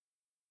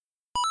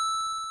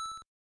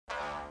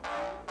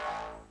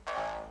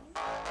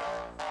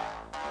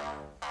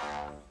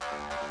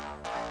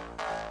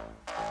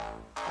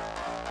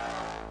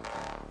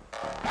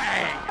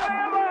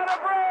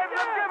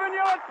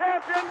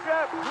We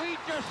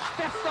just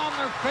stepped on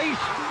their face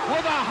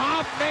with a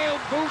hobnail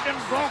boot and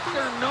broke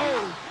their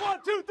nose. 1,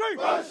 2, 3,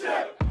 push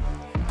it!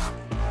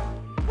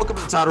 Welcome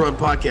to the Title Run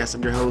Podcast.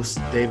 I'm your host,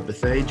 David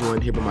Bethay,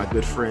 joined here by my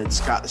good friend,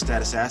 Scott the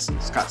Stat Assassin.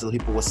 Scott, tell the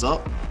people what's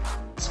up.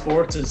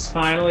 Sports is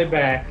finally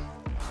back.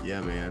 Yeah,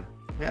 man.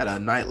 We had a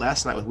night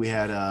last night. We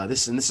had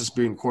this is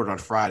being recorded on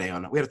Friday.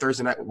 We had a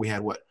Thursday night where we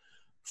had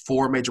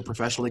 4 major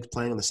professional leagues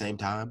playing on the same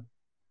time.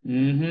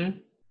 Mm-hmm.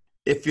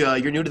 If you're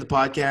new to the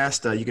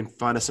podcast, you can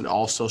find us on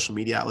all social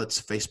media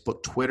outlets,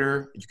 Facebook,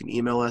 Twitter. You can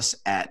email us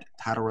at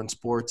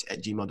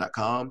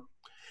titlerunsports@gmail.com.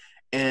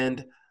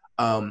 And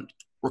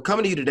we're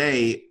coming to you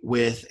today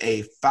with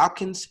a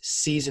Falcons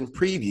season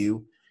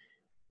preview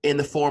in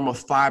the form of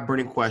 5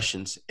 burning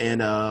questions.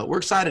 And we're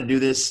excited to do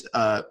this.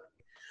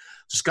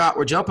 Scott,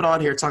 we're jumping on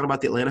here talking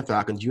about the Atlanta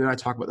Falcons. You and I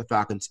talk about the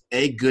Falcons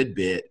a good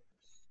bit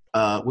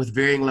with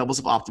varying levels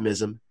of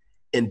optimism.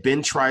 And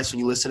Ben Trice, when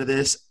you listen to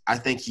this, I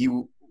think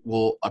you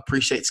will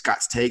appreciate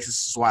Scott's takes.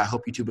 This is why I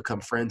hope you two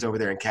become friends over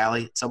there in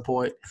Cali at some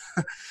point.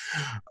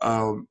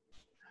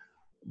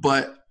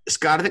 But,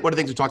 Scott, I think one of the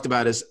things we talked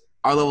about is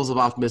our levels of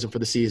optimism for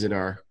the season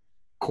are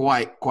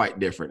quite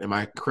different. Am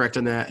I correct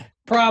on that?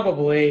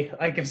 Probably.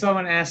 Like, if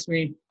someone asked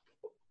me,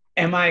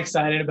 am I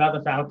excited about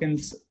the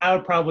Falcons, I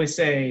would probably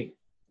say,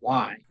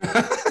 why?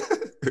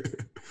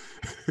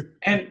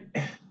 And,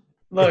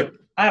 look,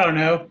 I don't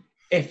know.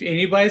 If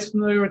anybody's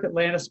familiar with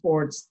Atlanta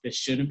sports, this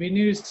shouldn't be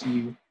news to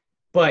you.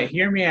 But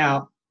hear me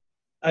out.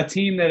 A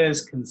team that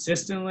is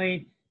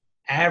consistently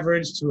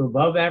average to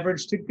above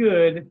average to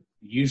good,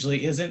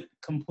 usually isn't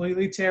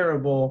completely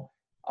terrible,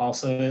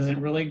 also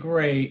isn't really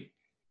great,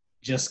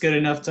 just good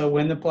enough to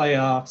win the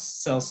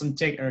playoffs,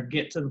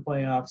 get to the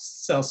playoffs,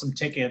 sell some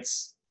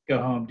tickets,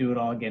 go home, do it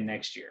all again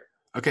next year.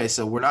 Okay,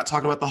 so we're not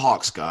talking about the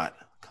Hawks, Scott.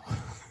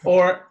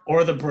 Or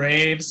the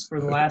Braves for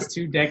the last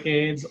 2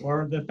 decades,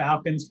 or the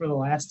Falcons for the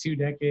last 2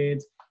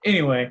 decades.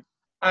 Anyway,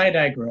 I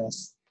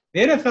digress.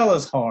 The NFL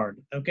is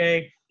hard,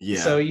 okay? Yeah.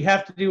 So you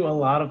have to do a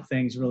lot of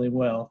things really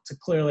well to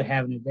clearly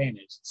have an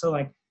advantage. So,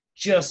 like,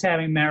 just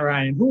having Matt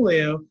Ryan and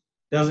Julio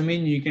doesn't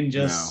mean you can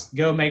just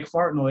go make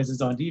fart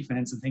noises on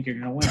defense and think you're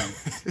going to win.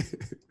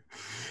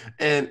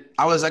 And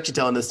I was actually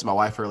telling this to my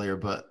wife earlier,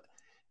 but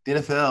the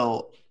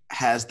NFL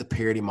has the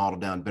parity model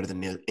down better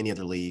than any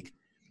other league.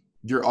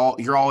 You're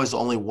always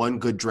only one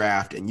good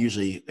draft and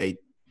usually a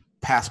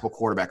passable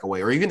quarterback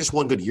away, or even just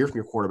one good year from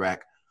your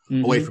quarterback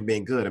away from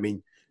being good. I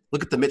mean,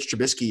 look at the Mitch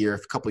Trubisky year a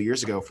couple of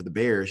years ago for the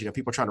Bears. You know,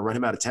 people are trying to run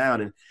him out of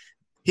town, and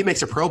he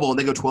makes a Pro Bowl, and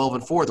they go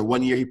 12-4. The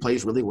one year he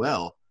plays really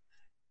well.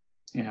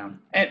 Yeah,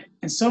 and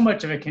so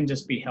much of it can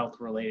just be health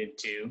related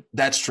too.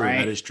 That's true. Right?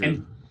 That is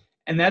true.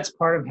 And that's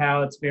part of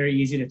how it's very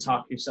easy to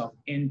talk yourself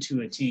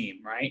into a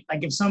team, right?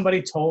 Like if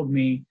somebody told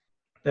me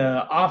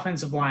the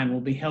offensive line will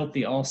be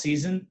healthy all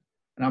season,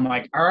 and I'm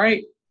like, all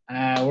right,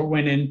 we're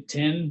winning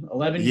 10,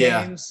 11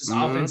 games. This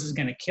offense is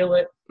going to kill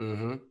it.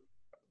 Mm-hmm.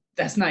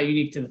 That's not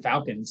unique to the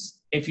Falcons.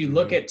 If you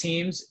look at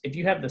teams, if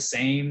you have the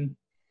same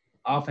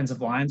offensive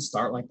line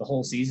start like the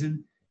whole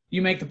season,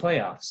 you make the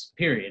playoffs,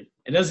 period.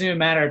 It doesn't even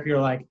matter if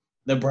you're like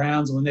the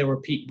Browns when they were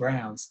peak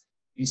Browns.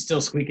 You still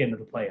squeak into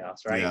the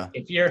playoffs, right? Yeah.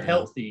 If you're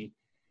healthy,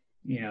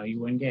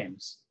 you win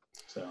games.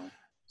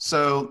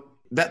 So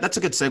that's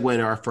a good segue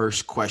into our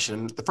first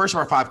question. The first of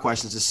our 5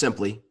 questions is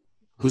simply,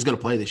 who's going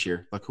to play this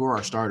year? Like, who are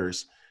our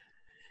starters?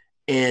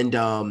 And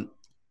on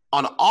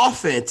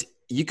offense,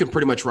 you can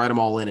pretty much write them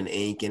all in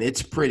ink, and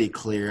it's pretty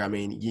clear. I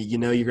mean, you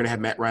know you're going to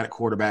have Matt Ryan at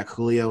quarterback,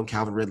 Julio and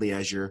Calvin Ridley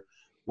as your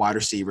wide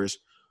receivers,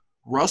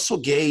 Russell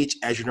Gage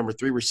as your number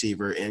 3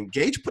 receiver. And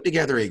Gage put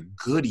together a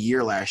good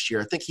year last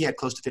year. I think he had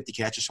close to 50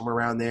 catches, somewhere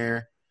around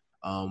there.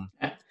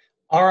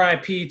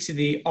 RIP to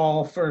the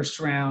all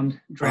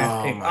first-round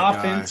draft pick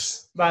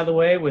offense, by the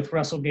way, with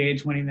Russell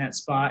Gage winning that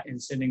spot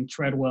and sending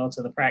Treadwell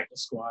to the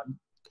practice squad.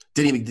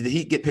 Did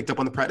he get picked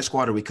up on the practice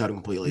squad, or we cut him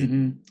completely?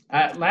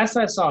 Mm-hmm. Last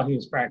I saw, he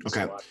was practice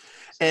squad.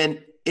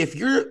 And if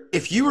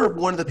you were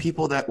one of the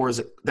people that was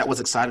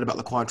excited about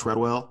Laquan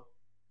Treadwell,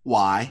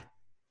 why?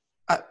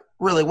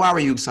 Really, why were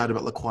you excited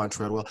about Laquan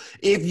Treadwell?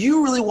 If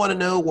you really want to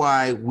know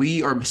why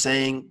we are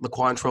saying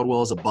Laquan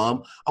Treadwell is a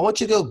bum, I want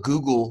you to go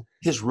Google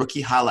his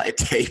rookie highlight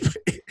tape.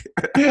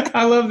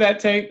 I love that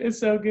tape. It's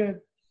so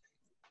good.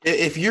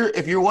 If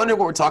you're wondering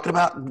what we're talking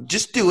about,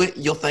 just do it.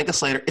 You'll thank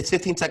us later. It's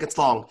 15 seconds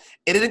long,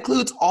 and it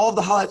includes all of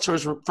the highlights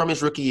from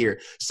his rookie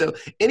year. So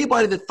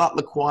anybody that thought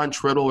Laquan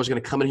Treadwell was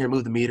going to come in here and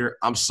move the meter,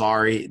 I'm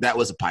sorry. That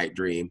was a pipe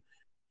dream.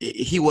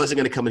 He wasn't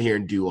going to come in here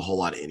and do a whole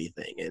lot of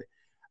anything. And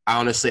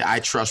honestly,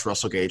 I trust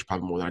Russell Gage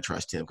probably more than I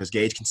trust him, because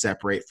Gage can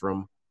separate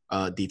from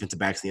defensive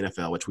backs in the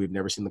NFL, which we've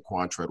never seen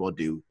Laquan Treadwell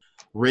do.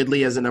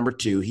 Ridley as a number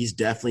 2, he's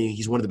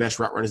one of the best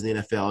route runners in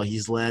the NFL.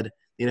 He's led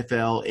the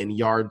NFL in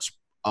yards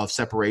of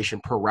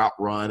separation per route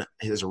run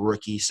as a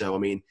rookie. So, I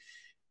mean,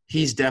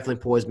 he's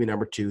definitely poised to be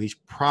number 2. He's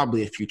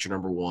probably a future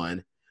number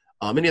 1.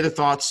 Any other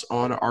thoughts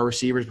on our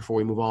receivers before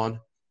we move on?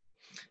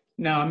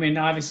 No, I mean,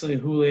 obviously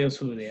Julio's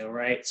Julio,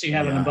 right? So you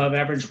have an above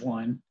average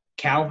 1.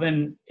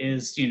 Calvin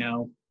is,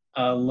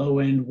 a low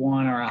end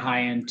 1 or a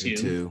high end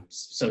 2.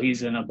 So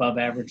he's an above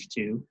average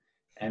 2.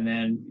 And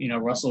then,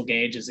 Russell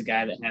Gage is a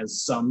guy that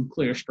has some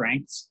clear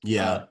strengths.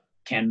 Yeah.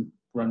 Can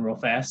run real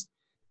fast.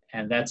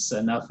 And that's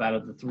enough out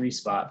of the 3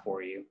 spot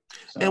for you.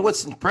 So. And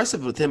what's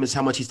impressive with him is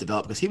how much he's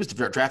developed, because he was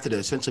drafted to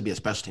essentially be a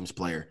special teams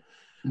player.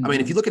 Mm-hmm. I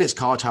mean, if you look at his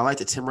college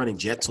highlights, it's him running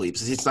jet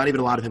sweeps. It's not even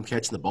a lot of him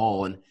catching the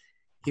ball. And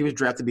he was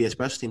drafted to be a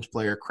special teams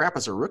player. Crap,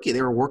 as a rookie,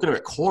 they were working him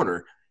at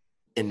corner.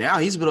 And now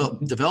he's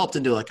been developed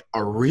into like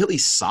a really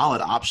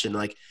solid option.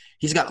 Like,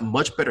 he's got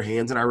much better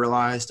hands than I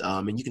realized.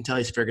 And you can tell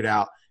he's figured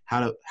out how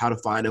to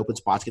find open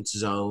spots against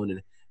his zone.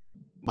 And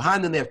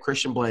behind them, they have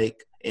Christian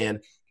Blake.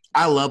 And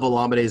I love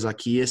Olamide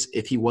Zaccheaus.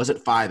 If he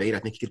wasn't 5'8", I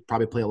think he could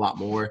probably play a lot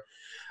more.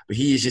 But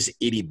he is just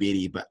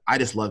itty-bitty. But I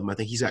just love him. I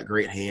think he's got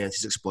great hands.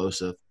 He's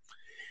explosive.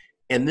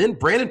 And then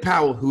Brandon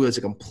Powell, who is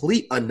a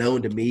complete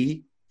unknown to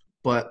me,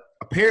 but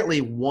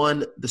apparently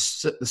won the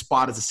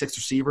spot as a 6th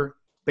receiver,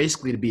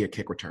 basically to be a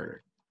kick returner.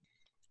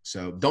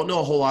 So don't know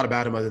a whole lot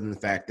about him other than the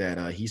fact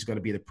that he's going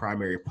to be the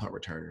primary punt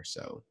returner.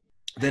 So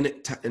then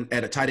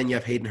at a tight end, you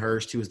have Hayden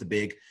Hurst, who is the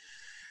big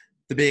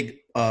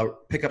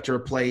pickup to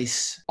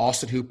replace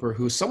Austin Hooper,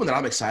 who is someone that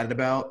I'm excited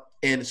about.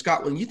 And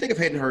Scott, when you think of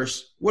Hayden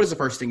Hurst, what is the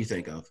first thing you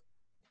think of?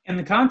 In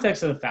the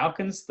context of the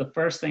Falcons, the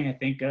first thing I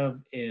think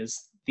of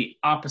is the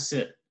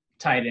opposite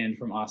tight end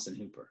from Austin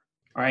Hooper.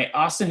 All right,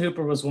 Austin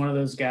Hooper was one of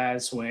those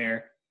guys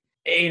where,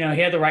 he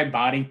had the right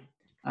body,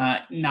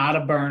 not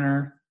a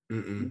burner,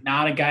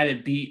 not a guy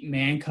that beat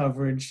man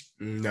coverage.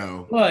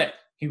 No. But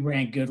he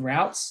ran good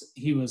routes.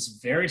 He was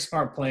a very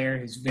smart player.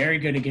 He's very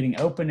good at getting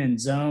open in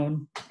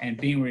zone and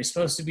being where he's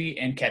supposed to be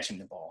and catching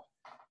the ball.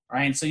 All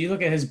right, so you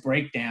look at his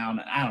breakdown,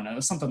 I don't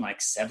know, something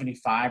like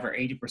 75 or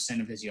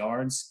 80% of his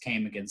yards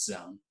came against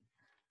zone.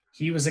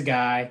 He was a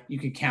guy you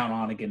could count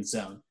on against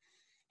zone.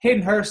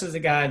 Hayden Hurst is a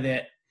guy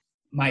that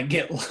might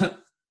get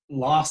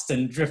lost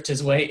and drift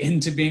his way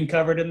into being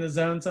covered in the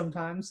zone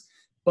sometimes,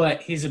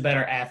 but he's a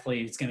better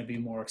athlete. He's going to be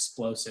more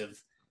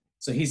explosive.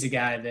 So he's a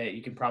guy that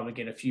you can probably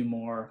get a few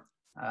more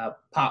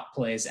pop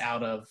plays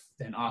out of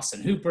than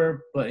Austin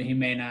Hooper, but he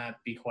may not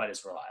be quite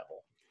as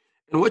reliable.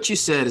 And what you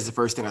said is the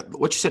first thing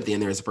what you said at the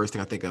end there is the first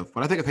thing I think of.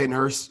 When I think of Hayden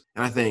Hurst,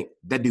 and I think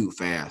that dude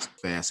fast.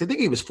 I think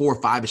he was 4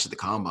 or 5-ish at the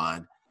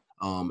combine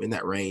in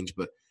that range,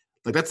 but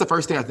like that's the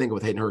first thing I think of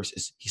with Hayden Hurst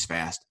is he's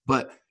fast.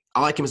 But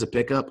I like him as a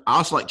pickup. I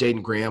also like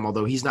Jaden Graham,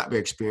 although he's not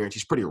very experienced.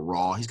 He's pretty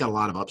raw. He's got a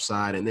lot of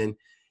upside. And then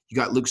you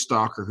got Luke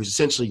Stalker, who's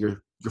essentially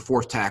your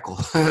 4th tackle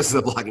as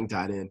the blocking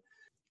tight end.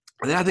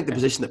 And then I think the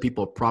position that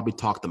people probably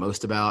talk the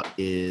most about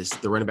is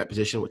the running back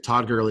position with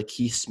Todd Gurley,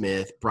 Keith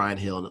Smith, Brian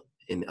Hill,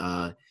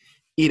 and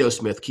Ito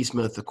Smith. Keith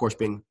Smith, of course,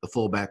 being the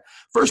fullback.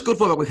 First good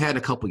fullback we've had in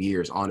a couple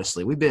years,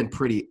 honestly. We've been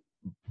pretty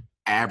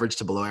average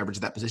to below average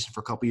at that position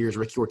for a couple years.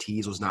 Ricky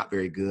Ortiz was not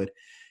very good.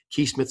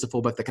 Keith Smith's a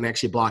fullback that can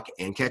actually block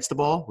and catch the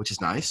ball, which is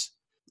nice.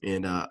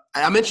 And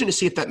I'm interested to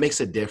see if that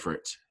makes a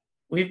difference.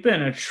 We've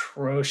been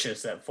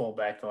atrocious at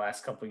fullback the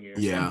last couple of years.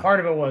 Yeah. And part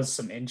of it was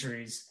some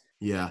injuries.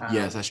 Yeah,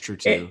 yes, that's true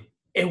too.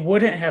 It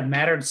wouldn't have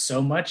mattered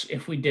so much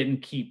if we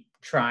didn't keep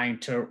trying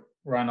to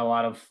run a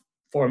lot of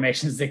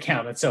formations that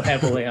counted so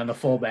heavily on the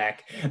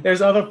fullback.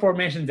 There's other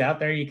formations out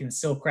there. You can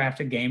still craft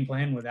a game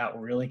plan without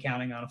really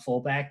counting on a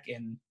fullback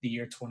in the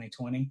year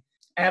 2020.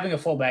 Having a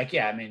fullback,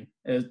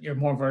 you're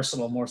more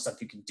versatile, more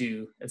stuff you can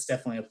do. It's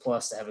definitely a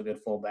plus to have a good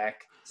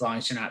fullback as long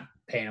as you're not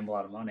paying him a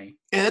lot of money.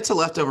 And it's a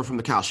leftover from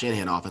the Kyle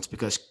Shanahan offense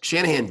because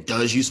Shanahan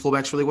does use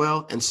fullbacks really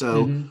well. And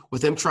so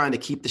with them trying to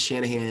keep the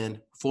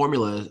Shanahan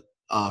formula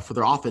for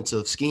their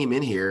offensive scheme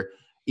in here,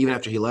 even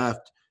after he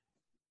left,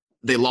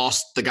 they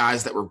lost the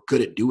guys that were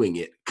good at doing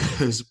it.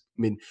 Because,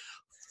 good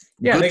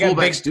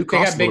fullbacks do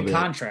cost a little bit. Big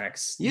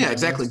contracts. Yeah,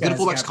 exactly. Good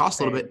fullbacks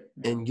cost a little bit,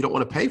 and you don't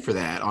want to pay for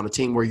that on a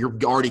team where you're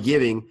already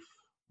giving –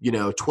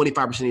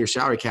 25% of your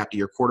salary cap to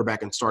your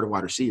quarterback and starting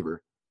wide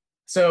receiver.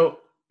 So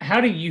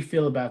how do you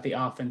feel about the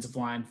offensive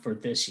line for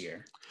this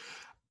year?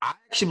 I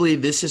actually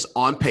believe this is,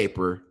 on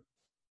paper,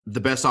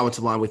 the best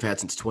offensive line we've had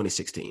since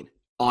 2016.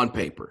 On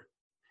paper.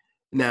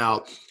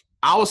 Now,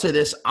 I will say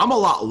this. I'm a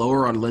lot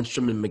lower on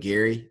Lindstrom and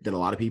McGarry than a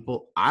lot of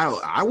people.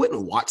 I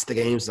wouldn't watch the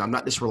games. I'm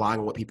not just relying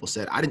on what people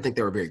said. I didn't think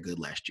they were very good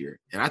last year.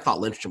 And I thought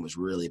Lindstrom was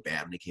really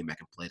bad when he came back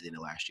and played at the end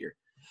of last year.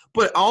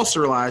 But I also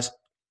realized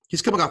 –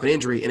 he's coming off an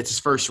injury, and it's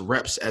his first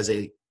reps as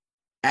a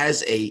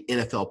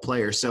NFL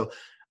player. So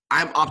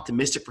I'm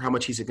optimistic for how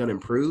much he's going to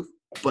improve.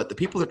 But the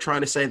people that are trying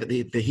to say that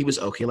he was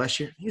okay last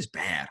year, he was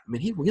bad. I mean,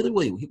 he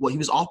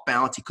was off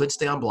balance. He couldn't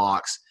stay on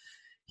blocks.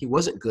 He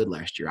wasn't good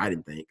last year, I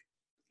didn't think.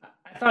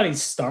 I thought he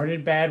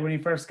started bad when he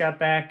first got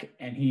back,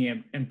 and he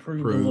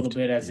improved a little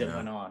bit as it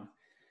went on.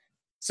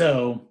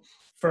 So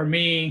for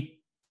me,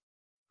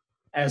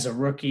 as a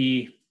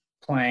rookie –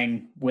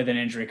 playing with an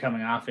injury,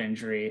 coming off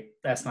injury,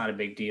 that's not a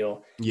big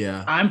deal.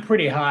 Yeah. I'm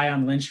pretty high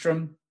on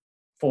Lindstrom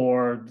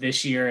for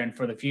this year and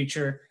for the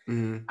future.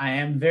 Mm-hmm. I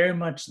am very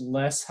much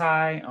less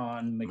high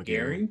on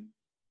McGarry.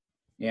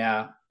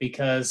 Yeah,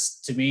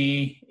 because to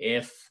me,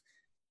 if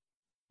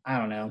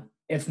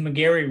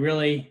McGarry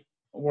really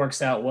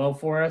works out well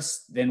for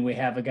us, then we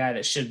have a guy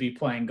that should be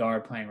playing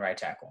guard, playing right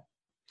tackle.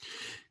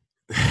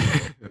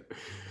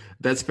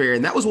 That's fair.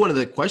 And that was one of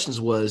the questions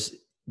was,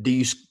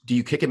 do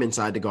you kick him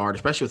inside the guard,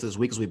 especially with as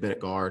weak as we've been at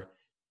guard,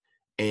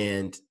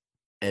 and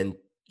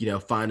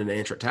find an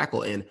answer at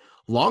tackle? And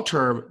long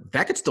term,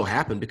 that could still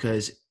happen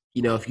because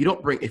if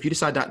you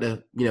decide not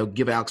to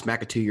give Alex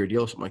Mack a 2-year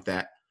deal or something like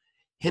that,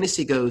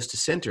 Hennessy goes to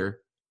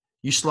center,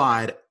 you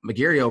slide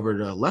McGarry over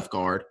to left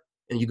guard,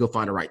 and you go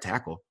find a right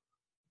tackle,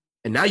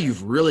 and now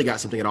you've really got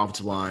something at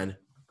offensive line.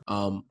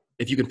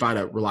 If you can find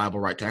a reliable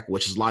right tackle,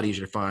 which is a lot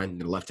easier to find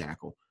than a left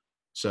tackle.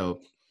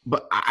 So,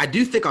 but I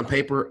do think on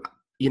paper,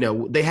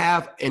 they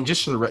have, and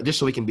just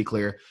so we can be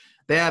clear,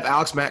 they have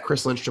Alex Mack,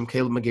 Chris Lindstrom,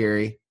 Caleb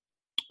McGarry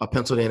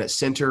penciled in at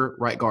center,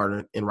 right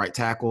guard, and right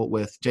tackle,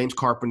 with James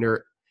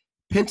Carpenter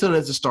penciled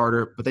as a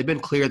starter, but they've been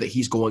clear that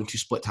he's going to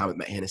split time with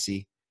Matt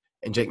Hennessy,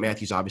 and Jake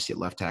Matthews obviously at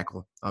left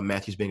tackle.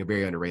 Matthews being a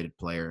very underrated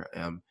player,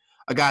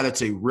 a guy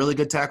that's a really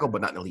good tackle,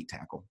 but not an elite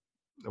tackle.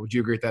 Would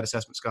you agree with that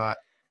assessment, Scott?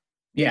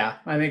 Yeah,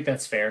 I think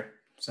that's fair.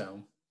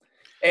 So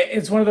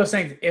it's one of those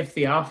things. If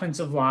the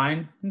offensive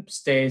line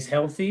stays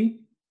healthy,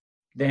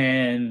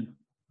 then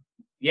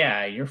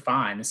yeah, you're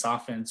fine. This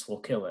offense will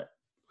kill it,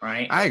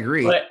 right? I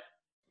agree. But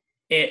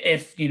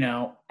if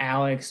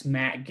Alex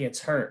Mack gets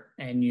hurt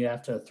and you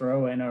have to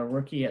throw in a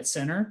rookie at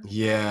center,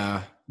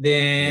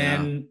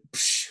 then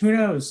who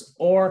knows?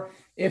 Or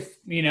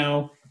if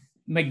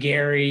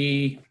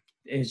McGarry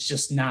is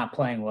just not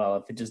playing well,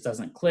 if it just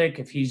doesn't click,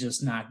 if he's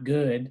just not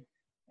good,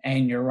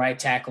 and your right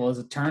tackle is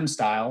a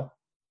turnstile,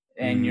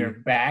 and your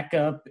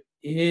backup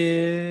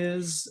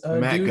is a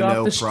Matt dude Gano,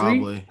 off the street,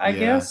 probably. I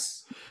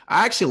guess.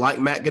 I actually like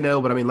Matt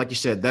Gano, but I mean, like you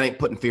said, that ain't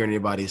putting fear in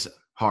anybody's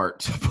heart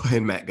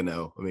playing Matt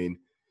Gano. I mean,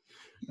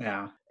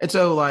 yeah. And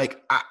so,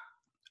 like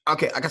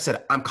I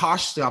said, I'm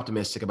cautiously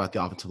optimistic about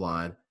the offensive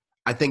line.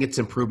 I think it's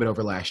improvement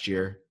over last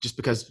year, just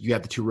because you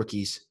have the two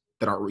rookies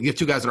you have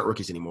two guys that aren't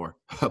rookies anymore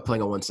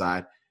playing on one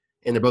side,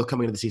 and they're both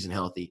coming into the season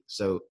healthy.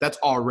 So that's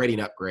already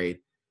an upgrade.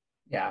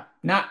 Yeah,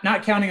 not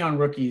counting on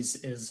rookies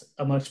is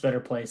a much better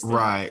place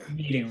than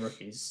needing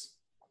rookies.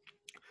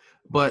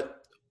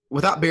 But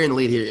without bearing the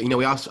lead here,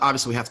 we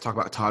obviously have to talk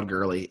about Todd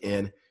Gurley,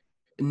 and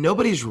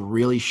nobody's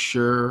really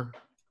sure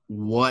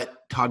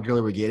what Todd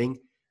Gurley we're getting.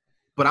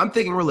 But I'm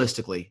thinking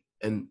realistically,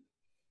 and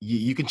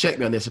you can check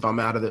me on this if I'm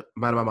out of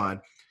my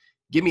mind.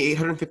 Give me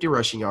 850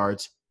 rushing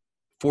yards,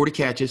 40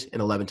 catches,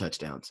 and 11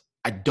 touchdowns.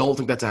 I don't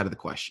think that's out of the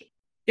question.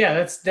 Yeah,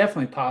 that's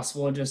definitely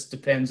possible. It just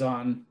depends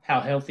on how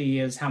healthy he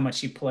is, how much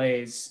he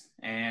plays,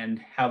 and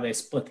how they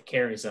split the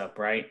carries up,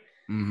 right?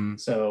 Mm-hmm.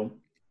 So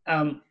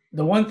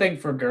the one thing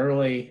for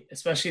Gurley,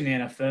 especially in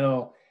the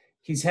NFL,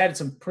 he's had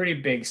some pretty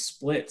big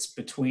splits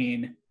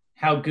between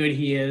how good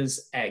he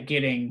is at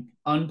getting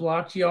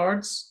unblocked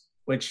yards,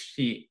 which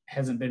he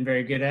hasn't been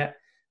very good at,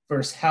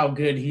 versus how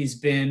good he's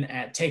been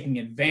at taking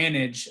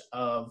advantage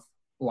of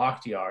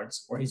blocked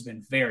yards, where he's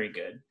been very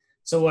good.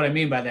 So what I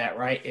mean by that,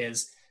 right,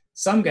 is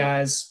some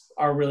guys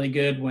are really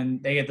good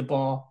when they get the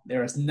ball,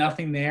 there is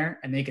nothing there,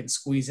 and they can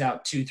squeeze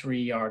out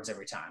 2-3 yards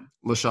every time.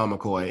 LaShawn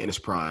McCoy in his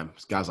prime,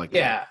 guys like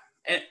that.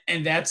 Yeah,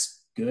 and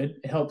that's good.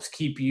 It helps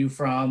keep you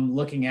from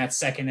looking at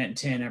 2nd and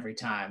 10 every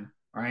time,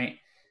 right?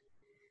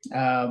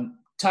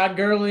 Todd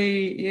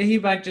Gurley, he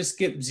might just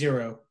get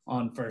 0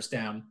 on first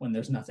down when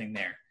there's nothing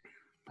there.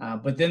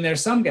 But then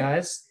there's some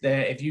guys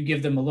that if you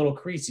give them a little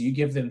crease, you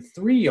give them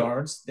 3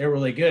 yards, they're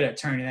really good at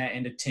turning that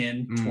into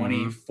 10,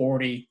 20,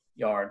 40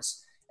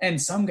 yards. And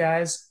some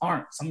guys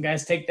aren't. Some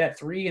guys take that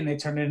 3 and they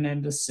turn it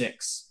into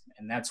 6,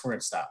 and that's where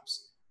it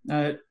stops.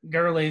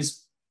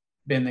 Gurley's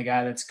been the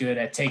guy that's good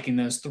at taking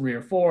those 3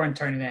 or 4 and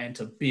turning that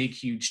into big,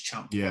 huge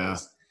chunk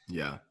plays.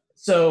 Yeah.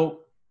 So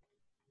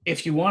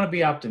if you want to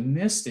be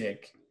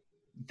optimistic,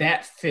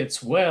 that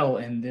fits well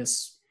in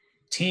this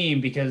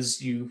team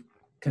because you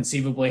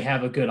conceivably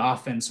have a good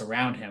offense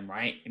around him,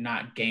 right? You're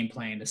not game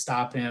playing to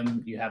stop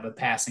him. You have a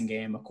passing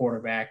game, a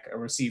quarterback, a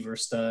receiver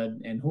stud,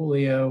 and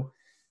Julio,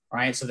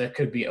 right? So there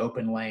could be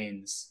open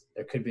lanes.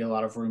 There could be a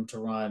lot of room to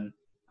run,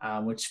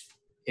 which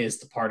is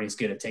the part he's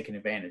good at taking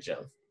advantage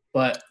of.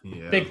 But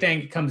big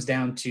thing comes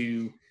down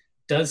to,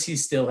 does he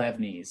still have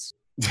knees?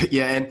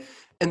 Yeah,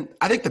 and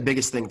I think the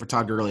biggest thing for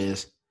Todd Gurley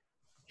is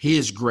he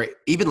is great.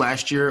 Even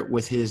last year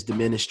with his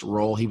diminished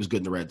role, he was good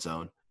in the red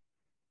zone.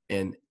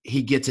 And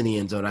he gets in the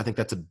end zone. I think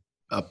that's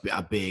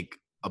a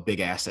big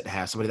asset to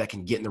have, somebody that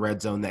can get in the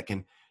red zone, that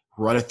can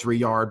run a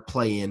 3-yard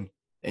play in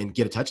and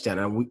get a touchdown.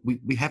 And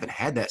we haven't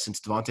had that since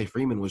Devontae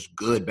Freeman was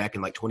good back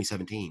in like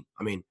 2017.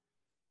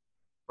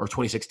 Or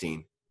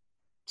 2016.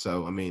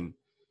 So, I'm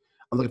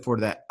looking forward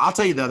to that. I'll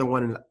tell you the other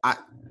one. And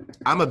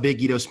I'm a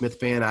big Ito Smith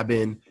fan. I've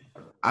been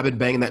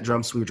banging that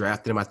drum since we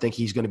drafted him. I think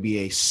he's going to be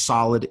a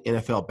solid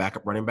NFL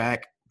backup running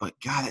back. But,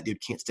 God, that dude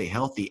can't stay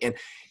healthy. And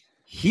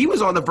he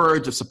was on the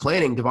verge of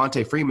supplanting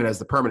Devontae Freeman as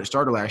the permanent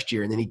starter last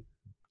year, and then he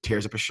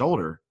tears up his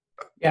shoulder.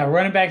 Yeah,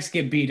 running backs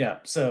get beat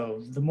up.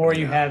 So the more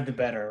you have, the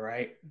better,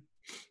 right?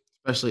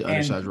 Especially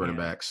undersized running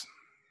backs.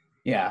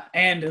 Yeah,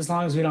 and as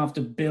long as we don't have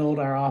to build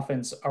our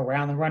offense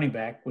around the running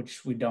back,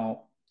 which we don't,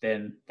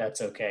 then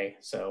that's okay.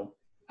 So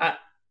I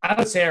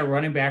would say our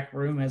running back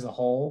room as a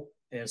whole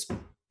is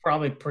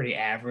probably pretty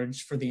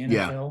average for the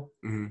NFL.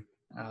 Yeah.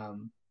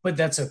 Mm-hmm. But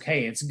that's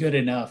okay. It's good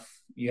enough,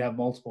 You have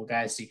multiple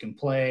guys you can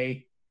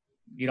play.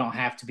 You don't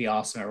have to be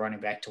awesome at running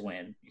back to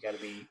win. You got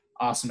to be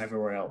awesome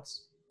everywhere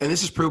else. And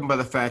this is proven by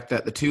the fact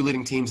that the two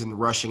leading teams in the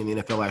rushing in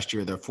the NFL last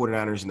year, the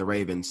 49ers and the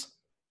Ravens,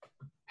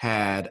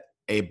 had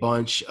a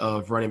bunch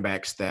of running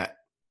backs that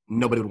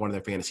nobody would want on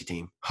their fantasy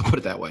team. I'll put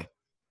it that way.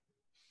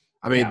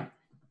 I mean,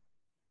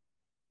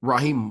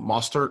 Raheem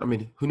Mostert,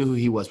 who knew who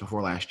he was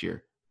before last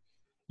year?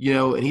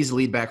 And he's the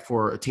lead back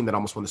for a team that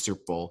almost won the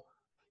Super Bowl.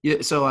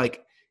 Yeah, so,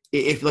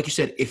 if, like you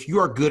said, if you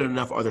are good at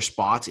enough other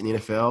spots in the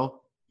NFL,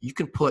 you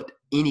can put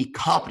any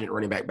competent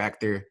running back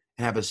there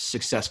and have a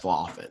successful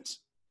offense.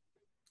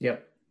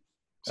 Yep.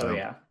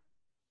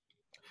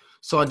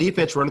 So on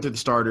defense, running through the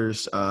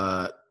starters,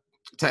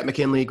 Tat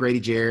McKinley, Grady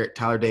Jarrett,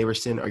 Tyler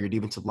Daverson are your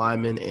defensive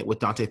linemen, and with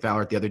Dante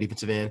Fowler at the other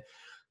defensive end.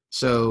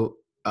 So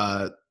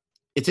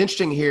it's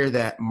interesting here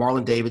that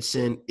Marlon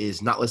Davidson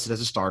is not listed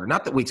as a starter.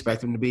 Not that we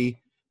expect him to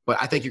be, but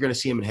I think you're going to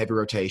see him in heavy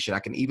rotation. I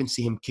can even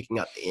see him kicking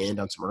out the end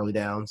on some early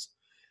downs.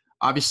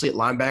 Obviously, at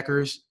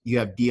linebackers, you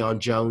have Deion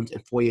Jones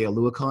and Foye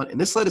Oluokun. And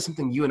this led to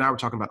something you and I were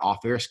talking about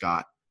off air,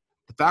 Scott.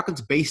 The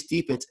Falcons' base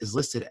defense is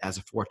listed as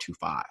a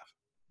 4-2-5.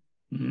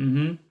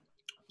 Mm-hmm.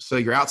 So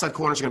your outside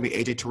corners are going to be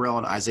A.J. Terrell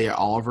and Isaiah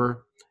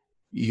Oliver.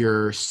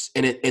 What's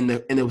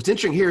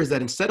interesting here is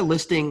that instead of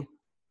listing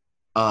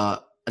a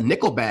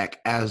nickel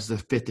back as the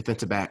fifth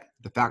defensive back,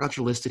 the Falcons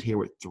are listed here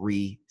with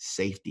 3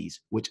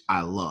 safeties, which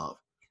I love.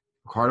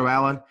 Ricardo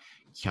Allen,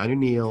 Keanu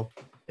Neal,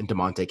 and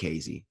DeMonte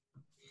Casey.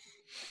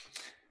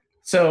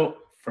 So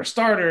for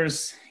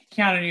starters,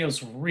 Keanu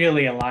Neal's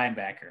really a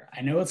linebacker.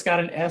 I know it's got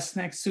an S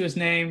next to his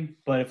name,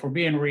 but if we're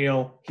being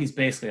real, he's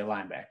basically a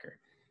linebacker.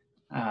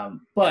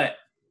 But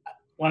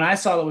when I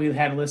saw that we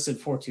had listed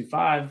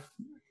 4-2-5,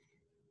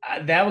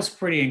 that was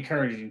pretty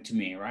encouraging to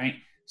me, right?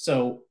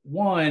 So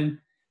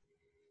one,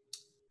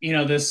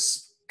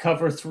 this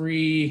cover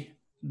 3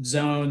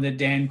 zone that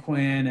Dan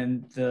Quinn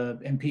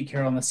and Pete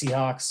Carroll and the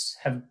Seahawks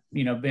have,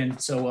 been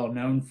so well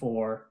known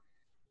for.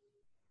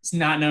 It's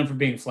not known for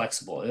being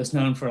flexible. It's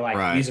known for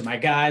These are my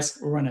guys.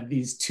 We're running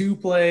these 2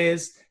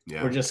 plays.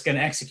 Yeah. We're just going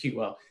to execute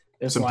well.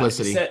 There's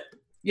simplicity.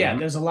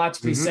 There's a lot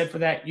to be said for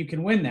that. You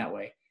can win that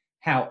way.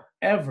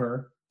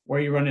 However, where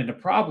you run into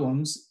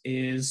problems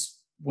is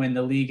when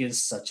the league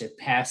is such a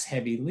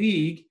pass-heavy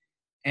league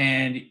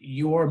and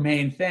your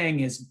main thing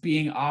is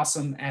being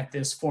awesome at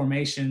this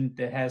formation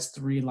that has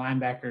 3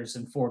 linebackers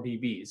and 4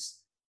 DBs.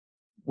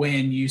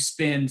 When you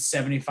spend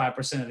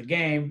 75% of the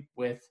game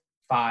with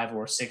 5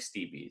 or 6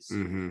 DBs.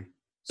 Mm-hmm.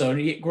 So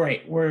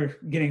great. We're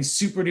getting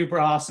super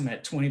duper awesome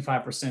at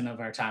 25%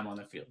 of our time on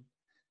the field.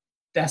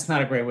 That's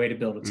not a great way to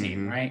build a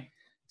team, right?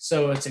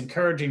 So it's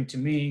encouraging to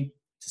me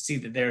to see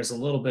that there's a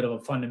little bit of a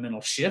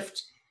fundamental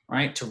shift,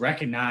 right? To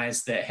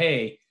recognize that,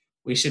 hey,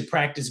 we should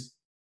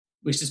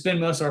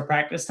spend most of our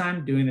practice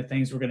time doing the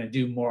things we're going to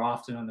do more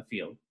often on the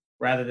field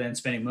rather than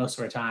spending most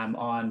of our time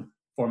on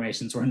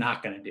formations we're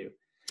not going to do.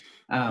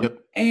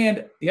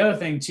 And the other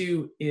thing,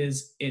 too,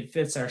 is it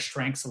fits our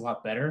strengths a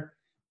lot better.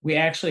 We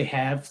actually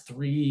have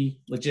 3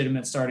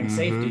 legitimate starting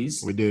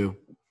safeties. We do.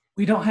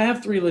 We don't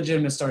have 3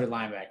 legitimate starting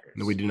linebackers.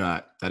 No, we do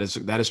not. That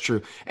is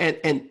true.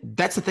 And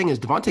that's the thing is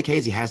DeMonte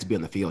Casey has to be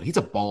on the field. He's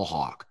a ball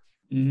hawk.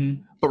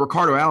 Mm-hmm. But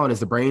Ricardo Allen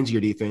is the brains of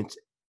your defense,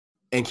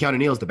 and Keanu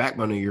Neal is the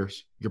backbone of your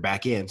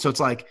back end. So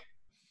it's like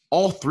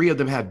all 3 of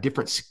them have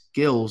different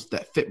skills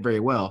that fit very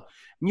well.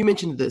 And you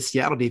mentioned the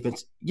Seattle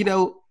defense.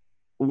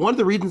 One of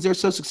the reasons they're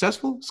so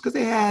successful is because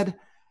they had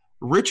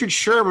Richard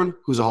Sherman,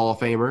 who's a Hall of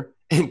Famer,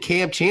 and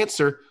Cam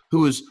Chancellor, who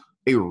was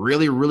a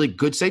really, really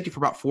good safety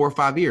for about 4 or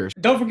 5 years.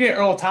 Don't forget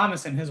Earl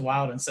Thomas and his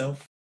wild and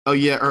self. Oh,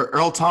 yeah,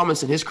 Earl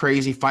Thomas and his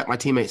crazy fight my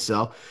teammate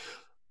self.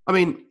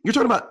 You're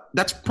talking about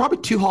that's probably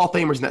 2 Hall of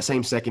Famers in that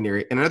same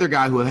secondary, and another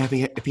guy who, if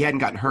he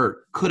hadn't gotten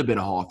hurt, could have been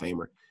a Hall of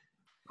Famer.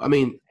 A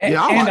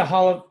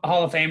Hall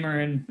of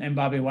Famer and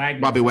Bobby Wagner.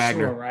 Bobby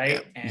Wagner, sure,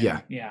 right? And,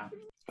 yeah.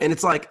 And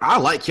it's like, I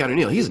like Keanu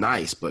Neal. He's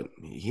nice, but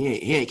he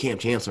ain't Cam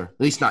Chancellor. At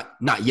least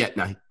not yet.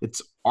 Now,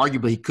 it's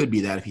arguably he could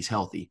be that if he's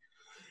healthy.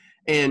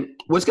 And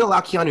what's going to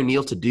allow Keanu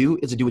Neal to do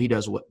is to do what he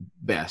does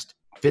best.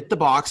 Fit the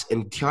box,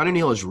 and Keanu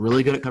Neal is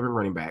really good at covering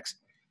running backs.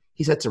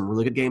 He's had some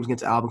really good games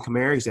against Alvin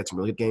Kamara. He's had some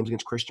really good games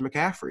against Christian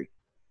McCaffrey.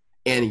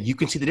 And you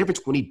can see the difference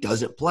when he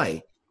doesn't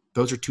play.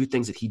 Those are 2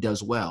 things that he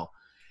does well.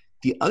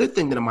 The other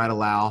thing that it might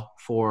allow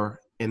for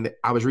 – and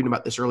I was reading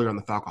about this earlier on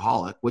the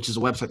Falcoholic, which is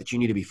a website that you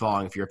need to be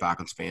following if you're a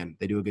Falcons fan.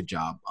 They do a good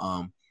job.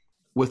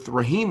 With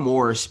Raheem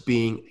Morris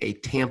being a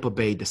Tampa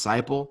Bay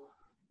disciple,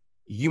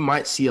 you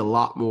might see a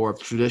lot more of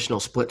traditional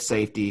split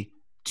safety,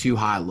 2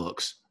 high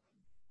looks,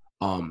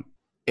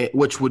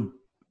 which would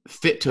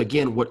fit to,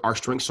 again, what our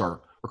strengths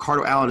are.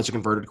 Ricardo Allen is a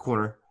converted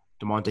corner.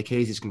 DeMonte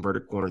Casey is a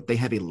converted corner. They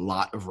have a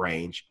lot of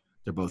range.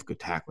 They're both good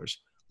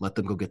tacklers. Let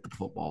them go get the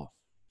football.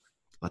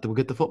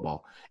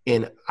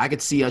 And I could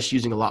see us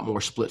using a lot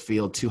more split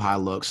field, 2 high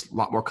looks, a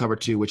lot more cover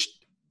 2, which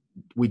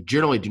we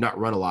generally do not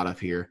run a lot of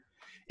here,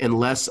 and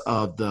less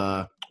of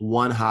the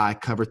 1 high,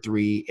 cover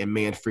 3, and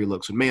man free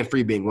looks, with man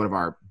free being one of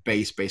our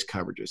base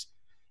coverages.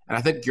 And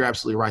I think you're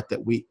absolutely right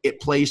that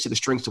it plays to the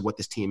strengths of what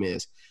this team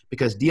is,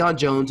 because Deion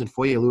Jones and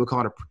Foye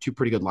Oluokun are 2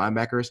 pretty good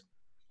linebackers,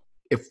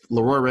 if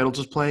Leroy Reynolds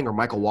was playing or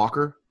Michael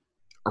Walker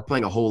are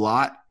playing a whole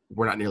lot,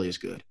 we're not nearly as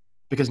good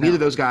because neither of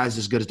those guys is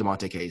as good as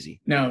DeMonte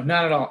Casey. No,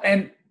 not at all.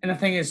 And the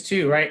thing is,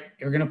 too, right?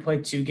 You're going to play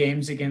 2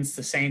 games against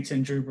the Saints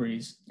and Drew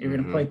Brees. You're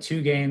going to play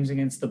 2 games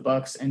against the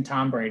Bucs and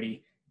Tom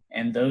Brady.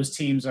 And those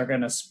teams are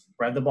going to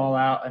spread the ball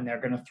out and they're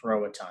going to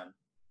throw a ton,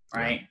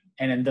 right? Yeah.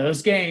 And in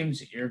those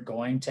games, you're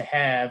going to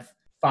have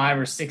 5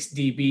 or 6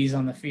 DBs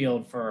on the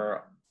field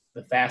for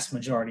the vast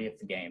majority of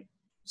the game.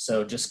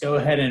 So just go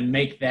ahead and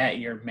make that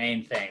your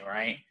main thing,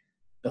 right?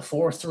 The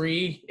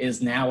 4-3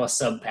 is now a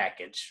sub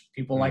package.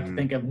 People like to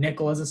think of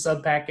nickel as a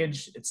sub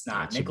package. It's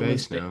not. Nickel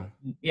is now.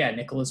 Yeah,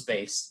 nickel is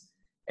base.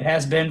 It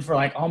has been for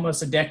like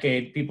almost a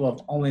decade. People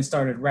have only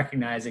started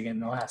recognizing it in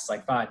the last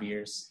like 5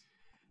 years.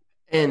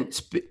 And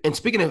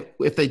speaking of,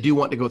 if they do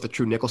want to go with a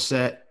true nickel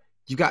set,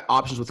 you've got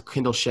options with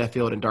Kendall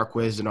Sheffield and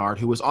Darqueze Dennard,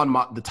 who was on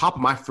the top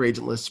of my free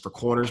agent list for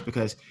corners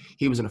because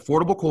he was an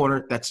affordable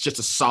corner that's just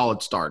a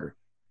solid starter.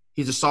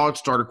 He's a solid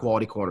starter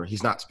quality corner.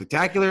 He's not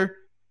spectacular.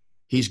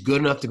 He's good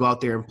enough to go out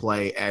there and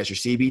play as your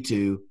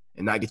CB2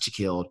 and not get you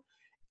killed.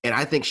 And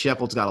I think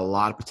Sheffield's got a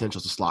lot of potential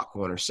as a slot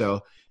corner. So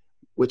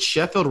with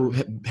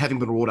Sheffield having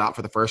been ruled out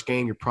for the first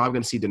game, you're probably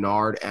going to see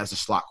Dennard as a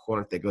slot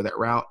corner if they go that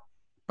route.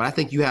 But I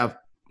think you have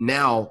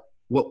now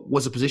what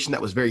was a position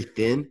that was very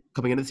thin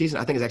coming into the season.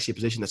 I think it's actually a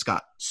position that's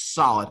got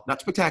solid,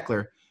 not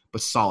spectacular,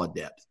 but solid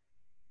depth.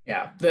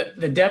 Yeah,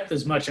 the depth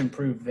is much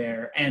improved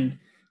there. And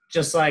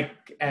just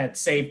like at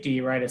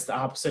safety, right, it's the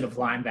opposite of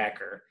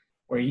linebacker,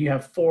 where you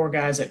have 4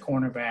 guys at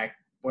cornerback,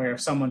 where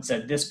if someone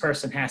said this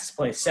person has to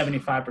play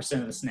 75%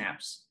 of the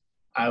snaps,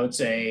 I would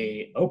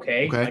say,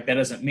 okay. Like that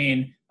doesn't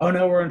mean, oh,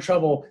 no, we're in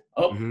trouble.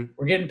 Oh,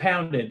 we're getting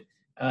pounded.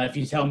 If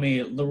you tell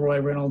me Leroy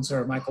Reynolds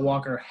or Michael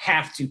Walker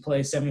have to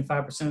play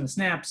 75% of the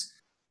snaps,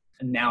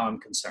 and now I'm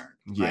concerned.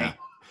 Yeah. Right?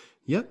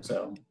 Yep.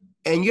 So,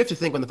 and you have to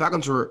think when the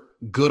Falcons were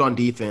good on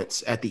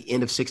defense at the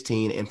end of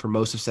 16 and for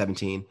most of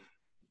 17,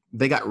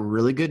 they got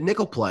really good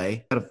nickel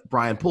play out of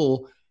Brian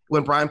Poole.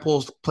 When Brian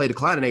Poole's play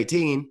declined in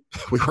 18,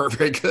 we weren't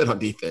very good on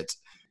defense,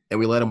 and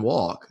we let him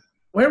walk.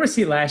 Where was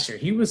he last year?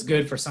 He was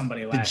good for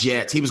somebody last year.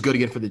 The Jets. He was good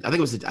again for the – I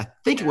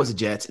think it was the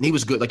Jets, and he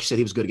was good. Like you said,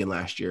 he was good again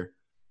last year.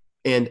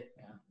 And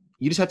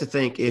you just have to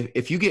think,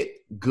 if you get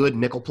good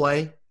nickel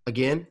play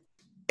again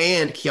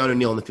and Keanu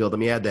Neal in the field, let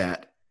me add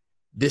that,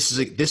 this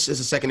is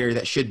a secondary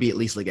that should be at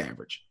least league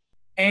average.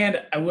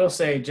 And I will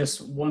say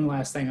just one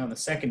last thing on the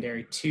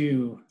secondary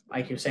too,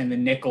 like you're saying, the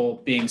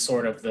nickel being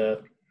sort of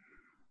the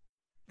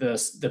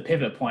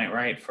pivot point,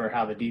 right, for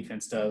how the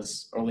defense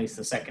does, or at least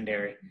the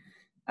secondary.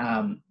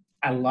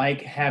 I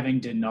like having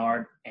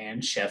Dennard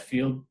and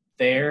Sheffield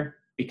there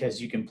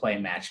because you can play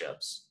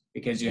matchups,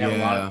 because you have a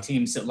lot of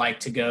teams that like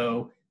to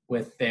go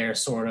with their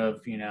sort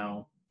of,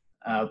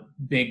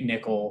 big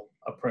nickel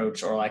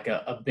approach, or like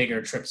a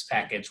bigger trips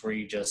package where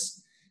you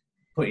just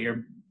put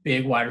your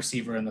big wide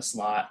receiver in the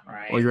slot,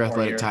 right? Or your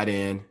athletic tight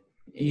end.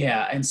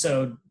 Yeah, and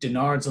so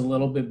Dennard's a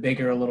little bit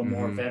bigger, a little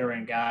more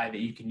veteran guy that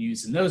you can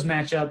use in those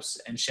matchups,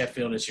 and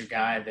Sheffield is your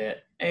guy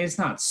that he's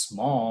not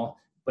small,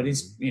 but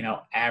he's,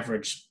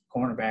 average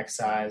cornerback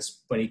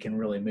size, but he can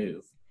really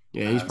move.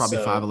 Yeah, he's probably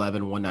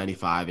 5'11",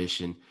 195-ish,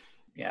 and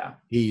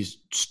he's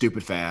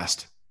stupid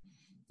fast.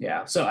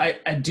 Yeah, so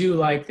I do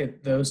like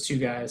that those two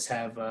guys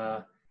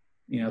have,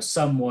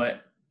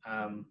 somewhat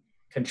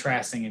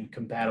contrasting and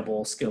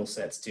compatible skill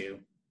sets too.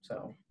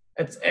 So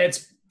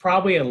it's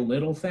probably a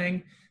little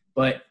thing,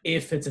 but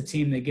if it's a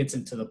team that gets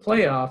into the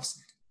playoffs,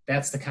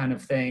 that's the kind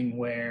of thing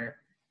where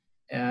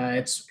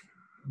it's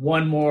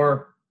one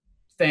more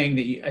thing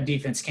that a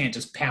defense can't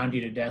just pound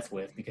you to death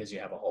with because you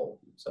have a hole.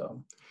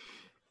 So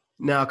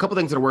now a couple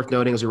things that are worth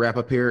noting as we wrap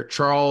up here.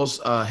 Charles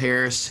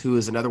Harris, who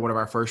is another one of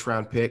our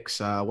first-round picks,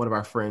 one of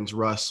our friends,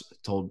 Russ,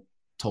 told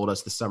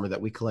us this summer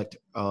that we collect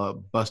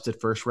busted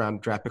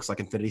first-round draft picks like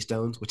Infinity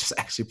Stones, which is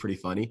actually pretty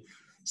funny.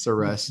 So,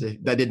 Russ,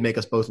 that did make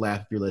us both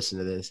laugh if you're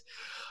listening to this.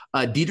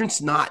 Deidre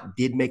Snott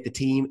did make the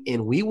team,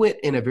 and we went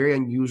in a very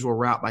unusual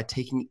route by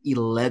taking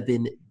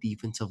 11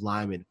 defensive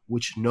linemen,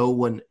 which no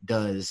one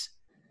does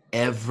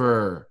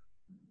ever.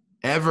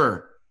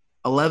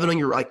 11 on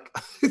your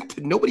 –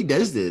 nobody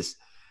does this.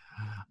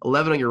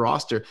 11 on your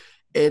roster.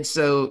 And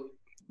so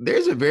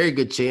there's a very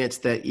good chance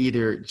that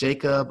either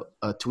Jacob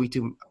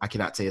Tuitu, I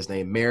cannot say his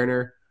name,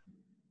 Mariner,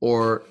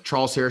 or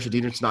Charles Harris or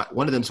Deidre Snott,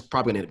 one of them's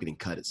probably going to end up getting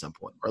cut at some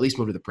point, or at least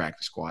move to the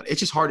practice squad.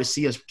 It's just hard to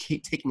see us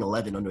keep taking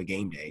 11 onto a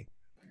game day.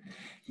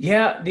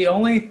 Yeah, the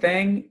only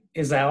thing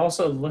is I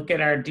also look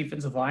at our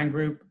defensive line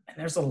group, and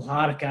there's a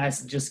lot of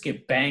guys that just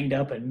get banged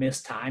up and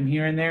miss time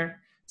here and there.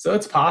 So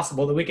it's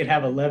possible that we could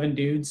have 11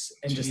 dudes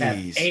and just have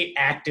 8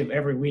 active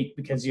every week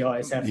because you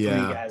always have 3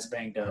 guys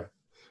banged up.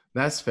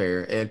 That's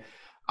fair. And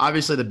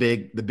obviously the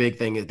big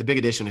thing is the big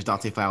addition is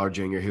Dante Fowler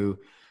Jr., who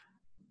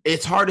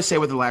it's hard to say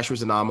whether last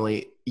year's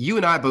anomaly. You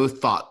and I both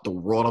thought the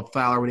world of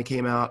Fowler when he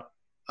came out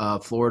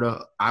of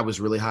Florida. I was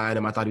really high on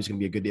him. I thought he was going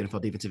to be a good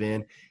NFL defensive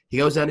end. He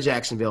goes down to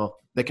Jacksonville.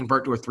 They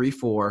convert to a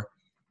 3-4,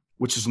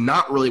 which is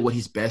not really what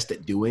he's best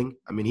at doing.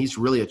 I mean, he's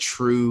really a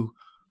true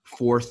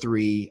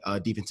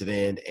 4-3 defensive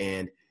end,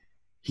 and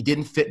he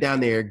didn't fit down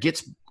there.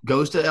 Gets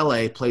goes to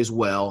LA, plays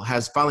well,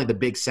 has finally the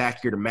big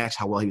sack here to match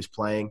how well he was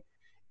playing.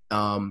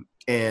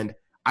 And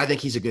I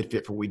think he's a good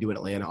fit for what we do in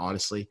Atlanta,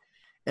 honestly.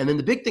 And then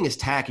the big thing is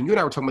Tack. And you and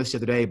I were talking about this the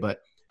other day,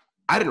 but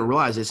I didn't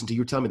realize this until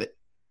you were telling me that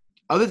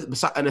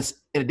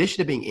in addition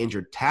to being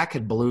injured, Tack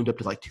had ballooned up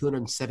to like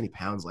 270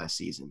 pounds last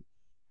season.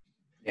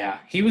 Yeah,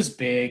 he was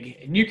big,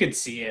 and you could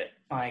see it.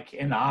 Like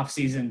in the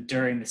offseason,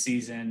 during the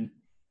season,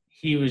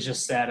 he was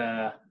just at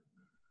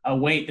a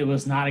weight that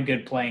was not a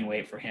good playing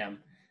weight for him.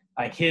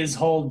 Like his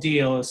whole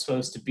deal is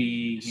supposed to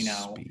be,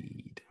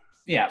 Speed.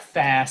 Yeah,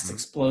 fast,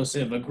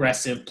 explosive,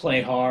 aggressive,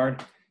 play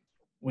hard.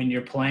 When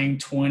you're playing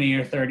 20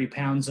 or 30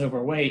 pounds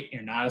overweight,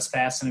 you're not as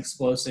fast and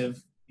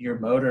explosive. Your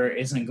motor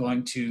isn't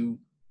going to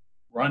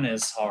run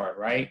as hard,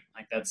 right?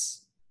 Like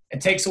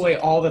it takes away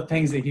all the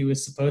things that he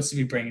was supposed to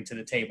be bringing to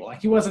the table.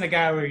 Like he wasn't a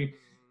guy where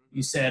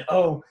you said,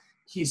 oh,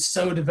 he's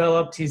so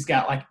developed. He's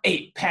got like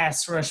 8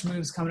 pass rush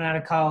moves coming out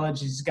of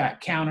college. He's got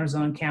counters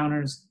on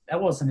counters.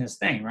 That wasn't his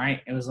thing,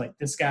 right? It was like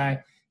this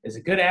guy is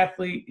a good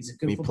athlete. He's a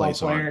good football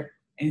player,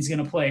 and he's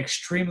going to play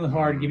extremely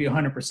hard and give you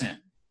 100%.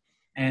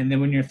 And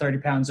then when you're 30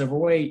 pounds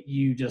overweight,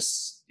 you're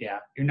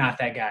not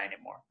that guy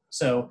anymore.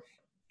 So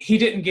he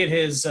didn't get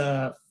his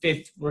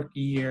 5th rookie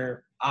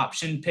year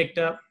option picked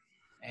up,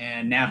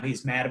 and now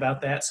he's mad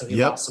about that. So he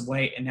lost some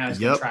weight, and now he's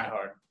going to try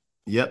hard.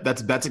 Yep,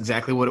 that's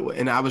exactly what it was.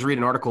 And I was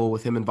reading an article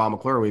with him and Von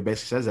McClure where he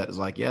basically says that. It's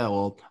like, yeah,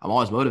 well, I'm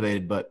always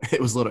motivated, but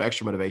it was a little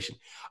extra motivation.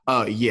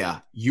 Yeah,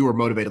 you were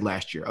motivated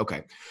last year.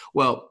 Okay.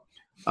 Well,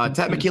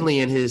 Takk McKinley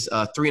and his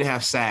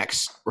 3.5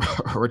 sacks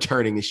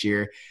returning this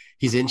year,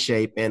 he's in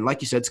shape. And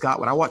like you said, Scott,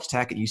 when I watched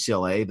Takk at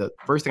UCLA, the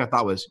first thing I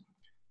thought was,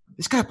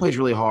 this guy plays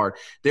really hard.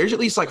 There's at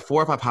least like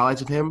 4 or 5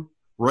 highlights of him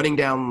running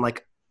down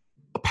like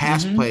a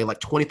pass play like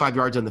 25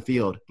 yards on the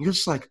field. You're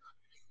just like,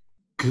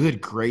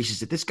 good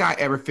gracious, if this guy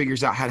ever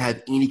figures out how to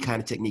have any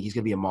kind of technique, he's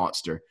going to be a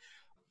monster.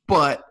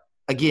 But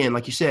again,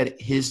 like you said,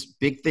 his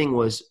big thing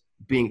was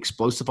being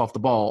explosive off the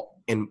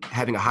ball and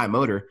having a high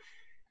motor.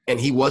 And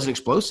he wasn't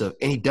explosive,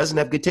 and he doesn't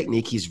have good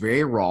technique. He's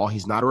very raw.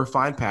 He's not a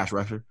refined pass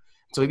rusher.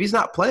 So if he's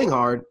not playing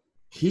hard,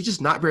 he's just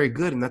not very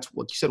good, and that's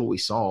what you said, what we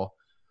saw.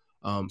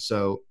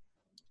 So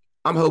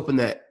I'm hoping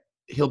that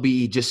he'll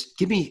be just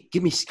give me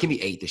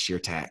 8 this year,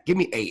 Takk. Give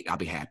me 8. I'll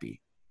be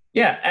happy.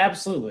 Yeah,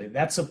 absolutely.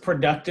 That's a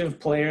productive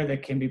player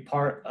that can be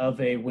part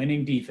of a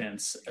winning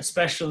defense,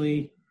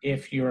 especially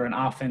if you're an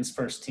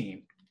offense-first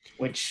team,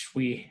 which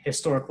we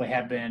historically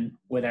have been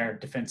with our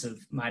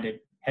defensive-minded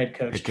head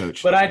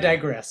coach. But I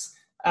digress.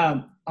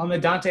 On the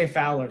Dante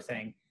Fowler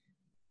thing,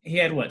 he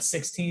had,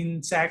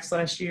 16 sacks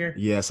last year?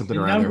 Yeah, something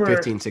around there,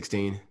 15,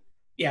 16.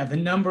 Yeah, the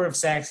number of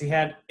sacks he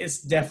had is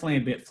definitely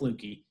a bit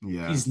fluky.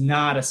 Yeah. He's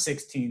not a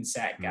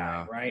 16-sack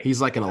guy, right? He's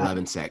like an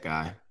 11-sack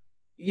guy.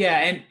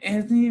 Yeah,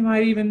 and he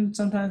might even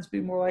sometimes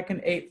be more like an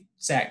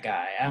 8-sack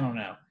guy. I don't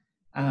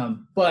know.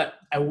 But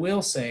I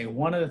will say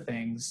one of the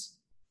things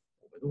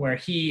where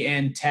he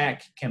and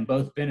Takk can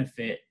both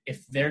benefit,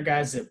 if they're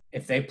guys that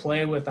if they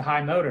play with a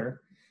high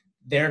motor,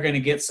 they're going to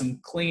get some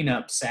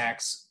cleanup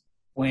sacks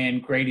when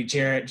Grady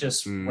Jarrett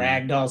just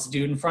ragdolls the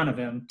dude in front of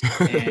him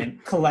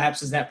and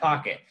collapses that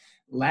pocket.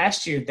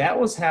 Last year, that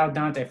was how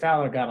Dante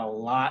Fowler got a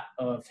lot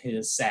of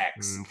his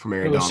sacks. From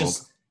Aaron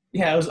Donald.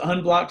 It was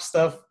unblocked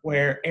stuff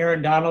where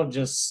Aaron Donald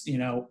just,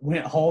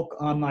 went Hulk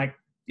on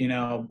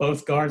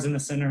both guards in the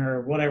center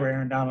or whatever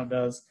Aaron Donald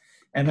does.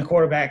 And the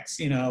quarterback's,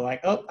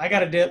 oh, I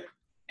got a dip.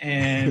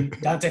 And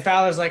Dante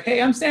Fowler's like,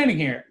 hey, I'm standing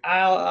here.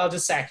 I'll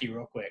just sack you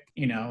real quick,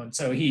 And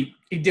so he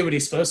did what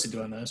he's supposed to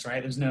do on those,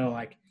 right? There's no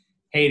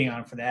hating on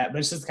him for that. But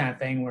it's just the kind of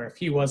thing where if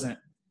he wasn't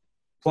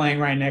playing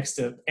right next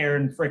to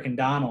Aaron frickin'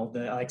 Donald,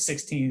 the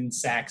 16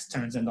 sacks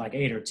turns into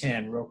 8 or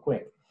 10 real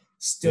quick.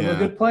 Still a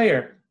good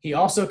player. He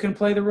also can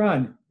play the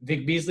run.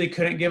 Vic Beasley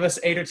couldn't give us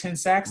 8 or 10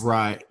 sacks.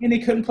 Right. And he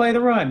couldn't play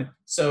the run.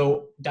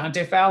 So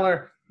Dante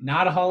Fowler,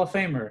 not a Hall of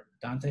Famer.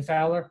 Dante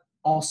Fowler,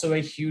 also a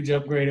huge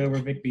upgrade over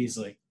Vic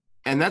Beasley.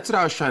 And that's what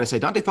I was trying to say.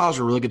 Dante Fowler's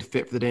a really good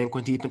fit for the Dan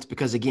Quinn defense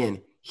because,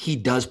 again, he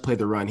does play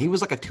the run. He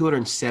was like a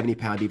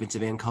 270-pound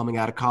defensive end coming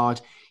out of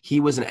college. He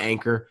was an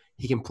anchor.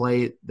 He can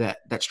play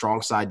that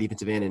strong side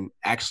defensive end and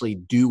actually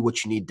do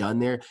what you need done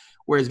there.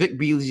 Whereas Vic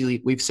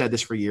Beasley, we've said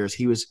this for years,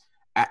 he was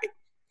out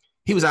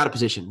of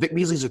position. Vic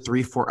Beasley's a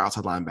 3-4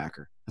 outside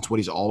linebacker. That's what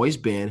he's always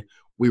been.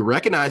 We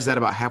recognized that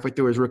about halfway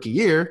through his rookie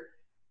year,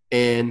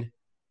 and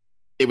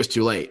it was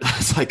too late.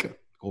 It's like,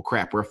 oh,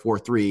 crap, we're a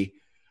 4-3.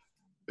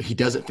 He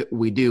doesn't fit what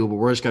we do, but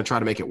we're just going to try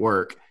to make it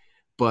work.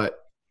 But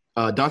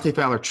Dante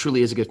Fowler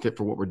truly is a good fit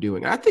for what we're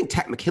doing. And I think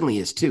Takk McKinley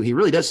is too. He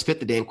really does fit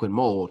the Dan Quinn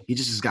mold. He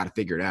just has got to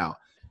figure it out.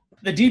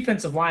 The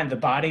defensive line, the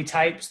body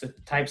types, the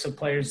types of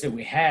players that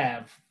we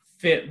have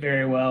fit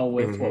very well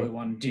with what we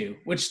want to do,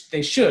 which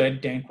they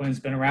should. Dan Quinn's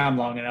been around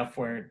long enough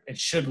where it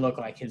should look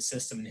like his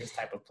system and his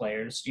type of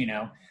players.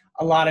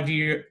 A lot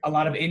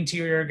of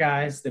interior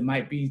guys that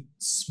might be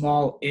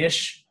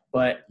small-ish,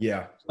 but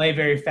play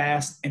very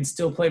fast and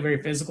still play very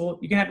physical.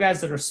 You can have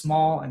guys that are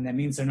small, and that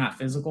means they're not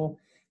physical.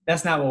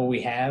 That's not what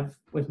we have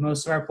with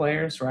most of our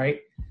players,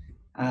 right?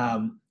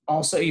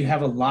 Also, you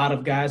have a lot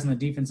of guys on the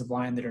defensive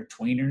line that are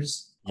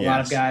tweeners, a lot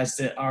of guys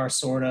that are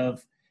sort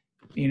of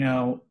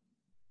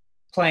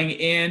playing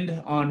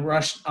end on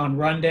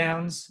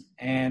rundowns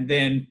and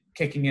then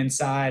kicking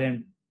inside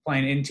and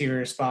playing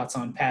interior spots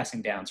on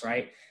passing downs,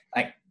 right?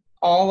 Like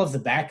all of the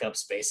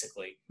backups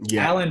basically.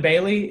 Yeah. Alan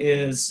Bailey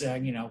is,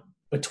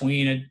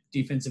 between a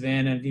defensive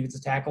end and a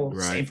defensive tackle.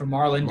 Right. Same for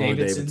Marlon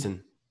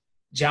Davidson.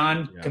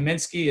 John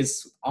Kaminsky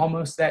is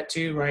almost that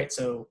too, right?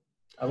 So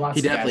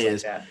he definitely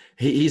is. Like that.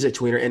 He's a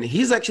tweener, and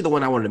he's actually the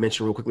one I wanted to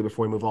mention real quickly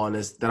before we move on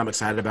is that I'm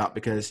excited about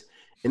because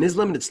in his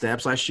limited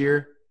snaps last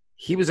year,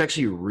 he was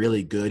actually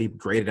really good. He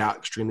graded out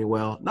extremely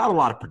well. Not a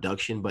lot of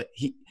production, but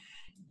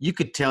you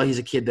could tell he's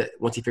a kid that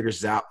once he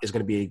figures it out is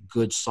going to be a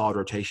good, solid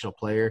rotational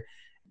player.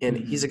 And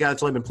he's a guy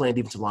that's only been playing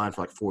defensive line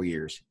for like 4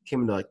 years.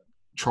 Came into like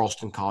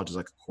Charleston College as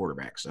like a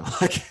quarterback. So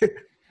like,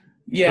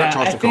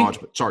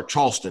 not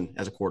Charleston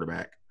as a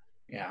quarterback.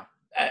 Yeah.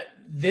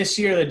 This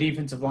year, the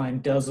defensive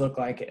line does look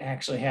like it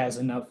actually has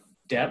enough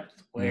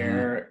depth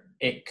where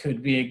it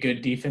could be a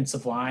good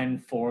defensive line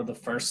for the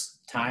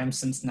first time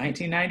since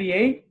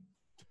 1998.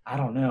 I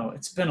don't know.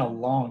 It's been a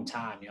long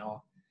time,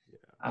 y'all.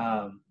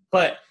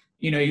 But,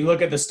 you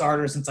look at the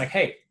starters and it's like,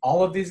 hey,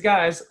 all of these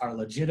guys are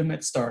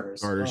legitimate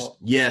starters. Well,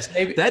 yes,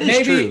 that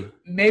is true.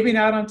 Maybe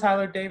not on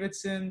Tyler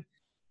Davidson.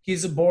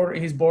 He's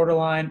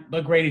borderline,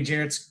 but Grady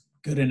Jarrett's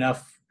good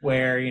enough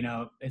where,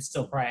 it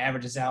still probably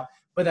averages out.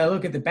 But I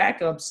look at the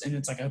backups and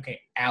it's like, okay,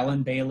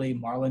 Alan Bailey,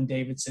 Marlon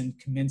Davidson,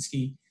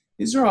 Kaminsky,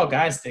 these are all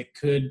guys that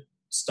could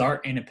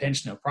start in a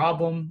pinch, no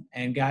problem,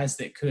 and guys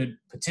that could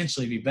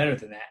potentially be better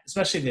than that,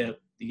 especially the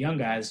young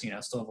guys,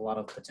 still have a lot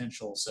of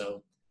potential.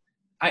 So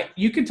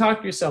you can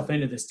talk yourself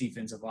into this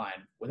defensive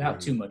line without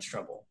too much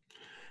trouble.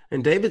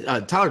 And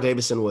Tyler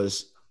Davidson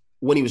was,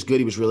 when he was good,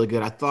 he was really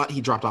good. I thought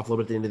he dropped off a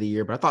little bit at the end of the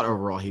year, but I thought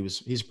overall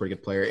he's a pretty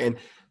good player. And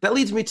that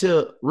leads me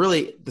to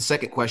really the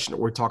second question that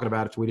we're talking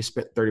about after we just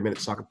spent 30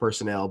 minutes talking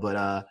personnel.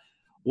 But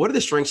what are the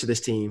strengths of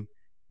this team?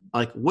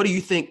 Like, what do you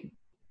think?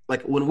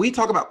 Like, when we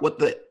talk about what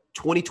the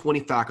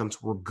 2020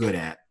 Falcons were good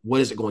at, what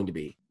is it going to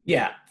be?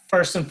 Yeah,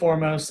 first and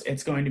foremost,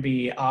 it's going to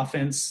be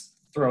offense,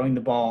 throwing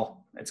the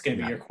ball. It's going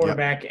to be your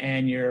quarterback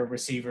and your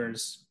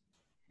receivers.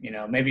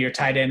 Maybe your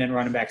tight end and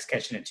running backs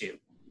catching it too,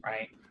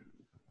 right?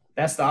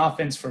 That's the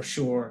offense for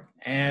sure.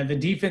 And the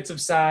defensive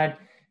side,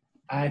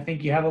 I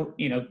think you have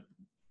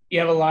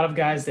a lot of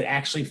guys that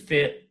actually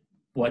fit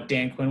what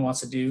Dan Quinn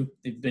wants to do.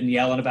 They've been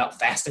yelling about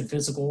fast and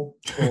physical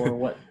for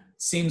what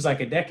seems like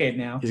a decade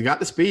now. He's got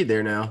the speed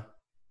there now.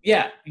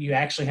 Yeah, you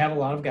actually have a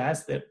lot of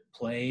guys that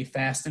play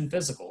fast and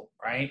physical,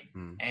 right?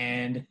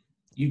 And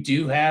you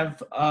do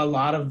have a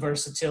lot of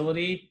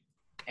versatility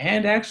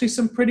and actually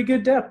some pretty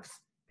good depth.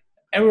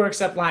 Everywhere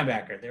except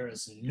linebacker. There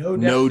is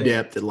no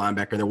depth at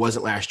linebacker. There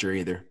wasn't last year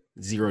either.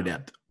 Zero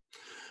depth.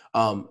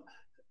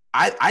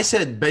 I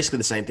said basically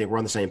the same thing. We're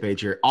on the same page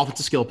here.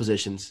 Offensive skill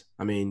positions.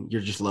 I mean, you're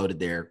just loaded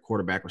there.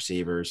 Quarterback,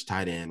 receivers,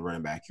 tight end,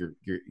 running back.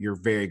 You're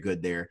very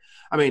good there.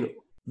 I mean,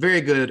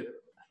 very good.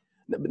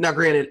 Now,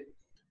 granted,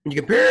 when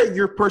you compare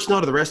your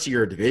personnel to the rest of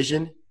your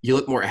division, you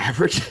look more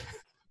average.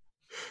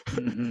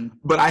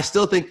 But I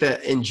still think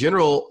that in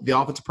general, the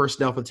offensive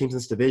personnel for the teams in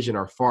this division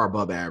are far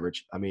above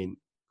average. I mean,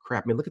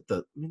 crap. I mean, look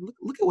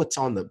at what's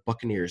on the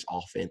Buccaneers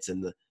offense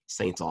and the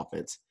Saints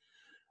offense.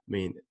 I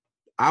mean,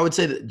 I would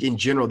say that in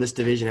general, this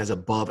division has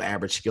above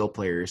average skill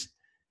players.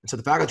 And so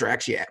the Falcons are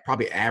actually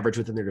probably average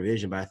within their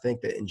division, but I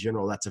think that in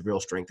general, that's a real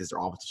strength is their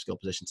offensive skill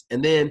positions.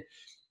 And then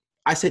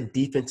I said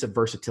defensive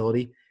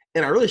versatility,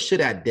 and I really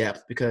should add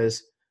depth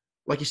because,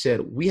 like you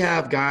said, we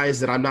have guys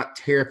that I'm not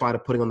terrified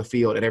of putting on the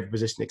field at every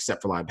position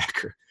except for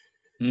linebacker.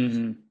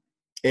 And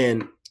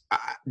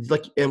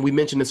and we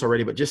mentioned this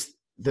already, but just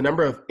the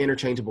number of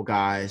interchangeable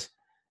guys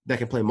that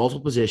can play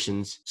multiple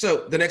positions.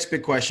 So the next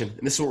big question,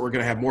 and this is what we're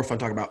going to have more fun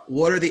talking about,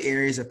 what are the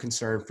areas of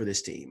concern for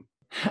this team?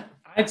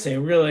 I'd say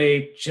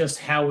really just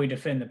how we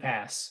defend the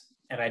pass.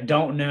 And I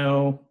don't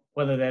know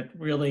whether that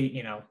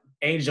really,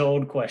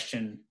 age-old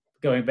question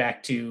going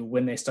back to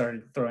when they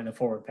started throwing the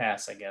forward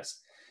pass, I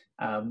guess.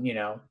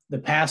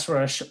 The pass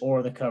rush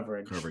or the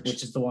coverage,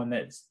 which is the one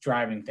that's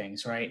driving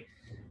things, right?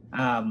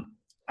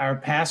 Our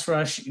pass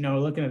rush,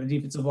 looking at the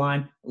defensive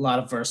line, a lot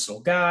of versatile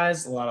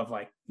guys, a lot of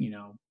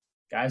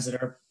guys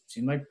that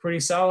seem like pretty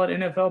solid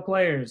NFL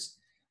players.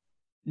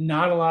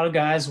 Not a lot of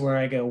guys where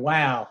I go,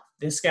 wow,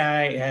 this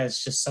guy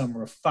has just some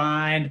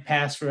refined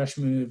pass rush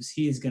moves.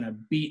 He's going to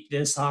beat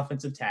this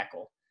offensive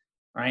tackle,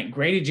 right?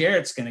 Grady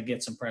Jarrett's going to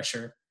get some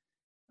pressure,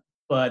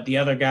 but the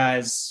other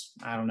guys,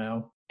 I don't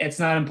know. It's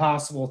not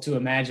impossible to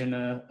imagine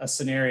a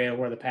scenario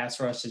where the pass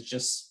rush is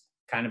just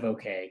kind of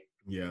okay.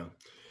 Yeah.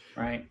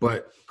 Right.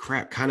 But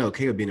crap, kind of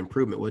okay would be an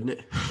improvement, wouldn't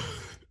it?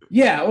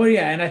 Yeah. Well,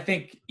 yeah. And I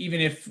think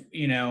even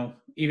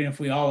if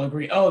we all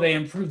agree, they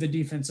improved the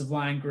defensive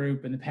line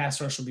group and the pass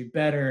rush will be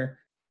better,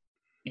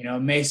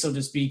 it may still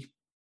just be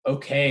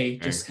okay,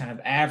 just kind of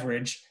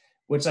average,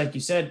 which, like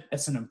you said,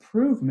 it's an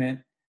improvement,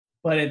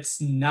 but it's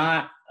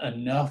not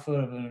enough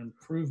of an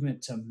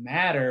improvement to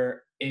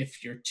matter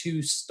if your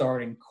two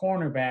starting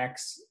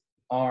cornerbacks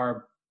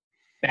are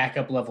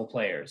backup level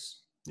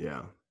players.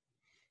 Yeah.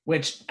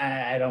 Which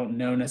I don't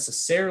know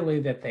necessarily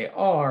that they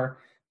are,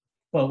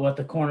 But what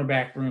the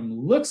cornerback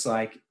room looks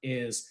like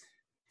is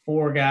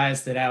 4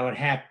 guys that I would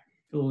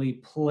happily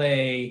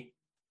play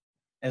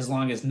as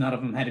long as none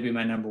of them had to be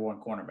my number 1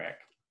 cornerback.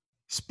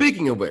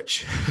 Speaking of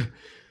which,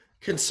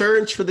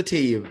 concerns for the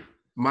team.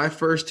 My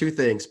first 2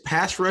 things,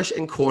 pass rush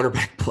and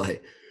cornerback play.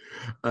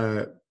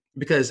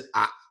 Because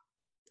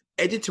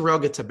Eddie Terrell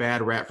gets a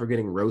bad rap for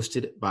getting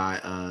roasted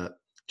by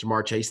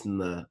Ja'Marr Chase in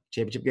the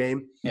championship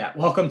game. Yeah,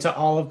 welcome to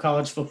all of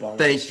college football.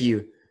 Thank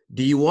you.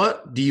 Do you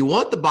want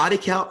the body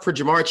count for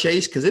Ja'Marr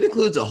Chase? Because it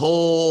includes a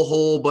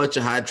whole bunch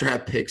of high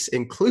draft picks,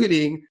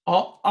 including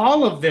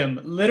all of them,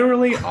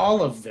 literally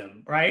all of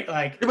them, right?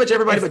 Like pretty much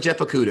everybody but Jeff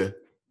Okudah.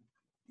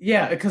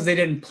 Yeah, because they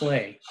didn't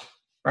play,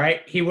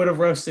 right? He would have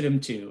roasted him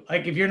too.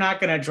 Like if you're not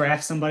going to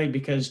draft somebody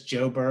because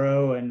Joe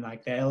Burrow and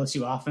like the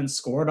LSU offense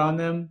scored on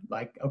them,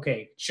 like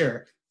okay,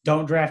 sure.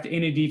 Don't draft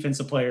any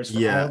defensive players for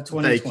all of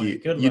 2020. Thank you.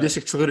 Good you luck. just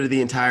excluded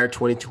the entire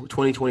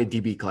 2020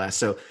 DB class.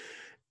 So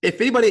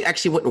if anybody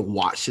actually went and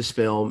watched this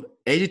film,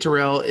 AJ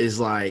Terrell is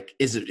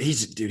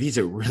he's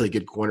a really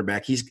good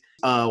cornerback. He's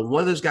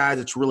one of those guys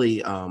that's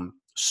really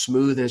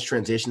smooth in his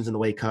transitions and the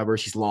way he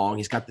covers. He's long.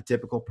 He's got the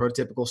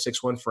prototypical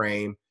 6'1"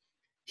 frame.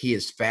 He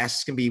is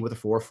fast as can be with a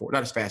 4.4.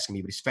 Not as fast as can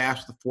be, but he's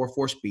fast with a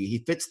 4.4 speed. He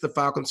fits the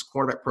Falcons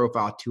cornerback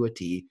profile to a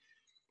T.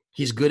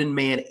 He's good in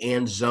man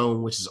and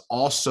zone, which is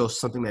also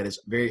something that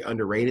is very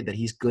underrated, that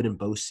he's good in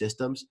both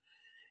systems.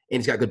 And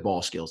he's got good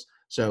ball skills.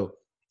 So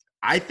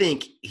I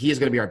think he is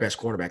going to be our best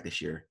cornerback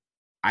this year.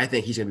 I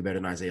think he's going to be better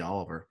than Isaiah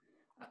Oliver.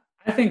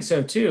 I think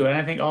so too. And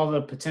I think all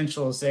the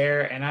potential is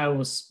there. And I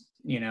was,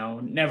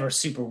 never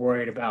super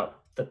worried about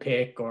the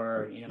pick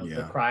or,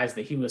 the prize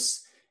that he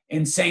was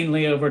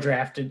insanely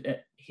overdrafted.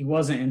 He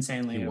wasn't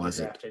insanely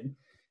overdrafted.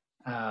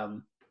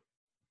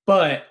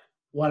 But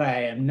what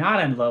I am not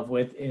in love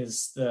with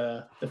is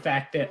the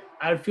fact that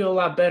I would feel a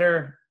lot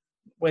better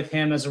with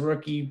him as a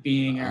rookie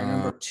being our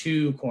number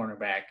 2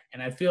 cornerback.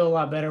 And I feel a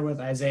lot better with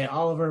Isaiah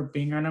Oliver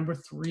being our number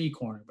 3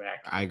 cornerback.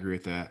 I agree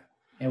with that.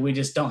 And we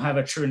just don't have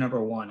a true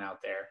number 1 out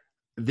there.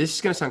 This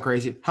is going to sound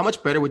crazy. How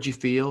much better would you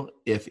feel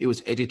if it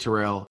was AJ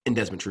Terrell and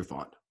Desmond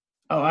Trufant?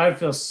 Oh, I would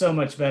feel so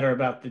much better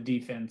about the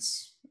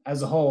defense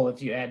as a whole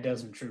if you add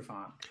Desmond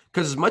Trufant.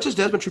 Because as much as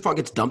Desmond Trufant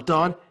gets dumped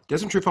on,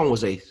 Desmond Trufant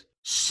was a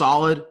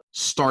solid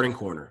starting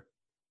corner.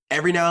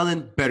 Every now and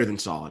then, better than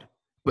solid.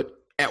 But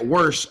at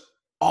worst,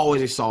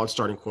 always a solid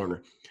starting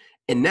corner.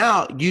 And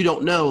now you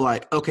don't know,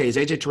 like, okay, is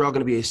AJ Terrell going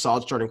to be a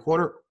solid starting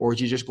corner, or is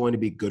he just going to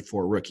be good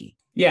for a rookie?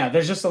 Yeah,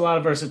 there's just a lot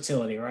of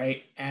versatility,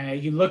 right?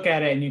 And you look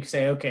at it and you can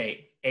say,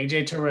 okay,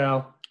 AJ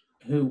Terrell,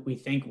 who we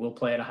think will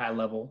play at a high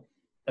level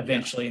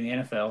eventually in the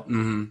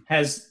NFL,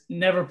 has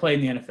never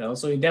played in the NFL,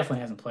 so he definitely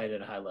hasn't played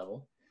at a high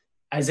level.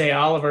 Isaiah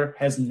Oliver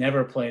has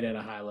never played at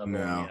a high level in the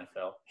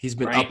NFL. He's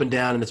been up and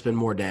down, and it's been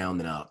more down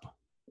than up.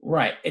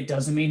 Right. It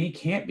doesn't mean he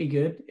can't be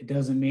good. It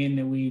doesn't mean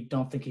that we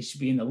don't think he should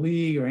be in the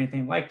league or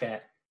anything like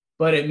that.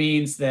 But it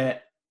means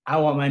that I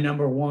want my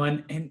number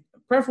 1 and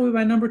preferably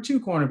my number 2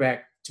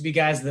 cornerback to be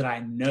guys that I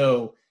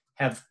know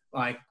have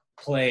like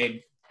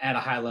played at a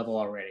high level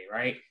already,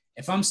 right?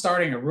 If I'm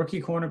starting a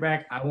rookie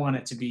cornerback, I want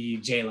it to be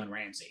Jalen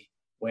Ramsey,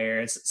 where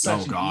it's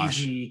such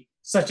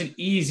an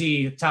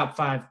easy top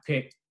 5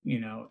 pick,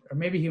 or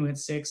maybe he went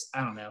 6.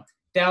 I don't know.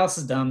 Dallas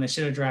is dumb. They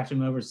should have drafted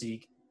him over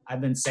Zeke.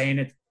 I've been saying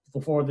it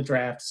before the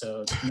draft,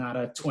 so it's not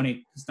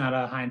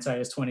a hindsight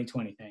is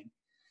 2020 thing.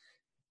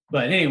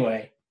 But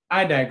anyway,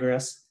 I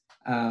digress.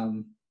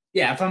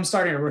 If I'm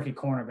starting a rookie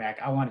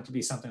cornerback, I want it to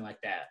be something like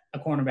that. A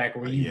cornerback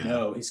where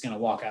know he's going to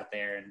walk out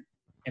there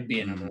and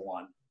be a number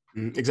 1.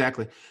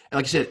 Exactly. And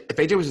like you said, if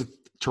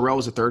Terrell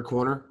was a 3rd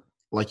corner,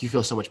 like you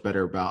feel so much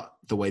better about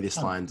the way this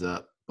lines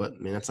up. But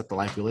man, that's not the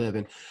life we live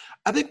in.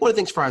 I think one of the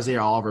things for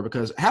Isaiah Oliver,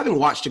 because having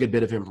watched a good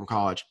bit of him from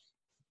college,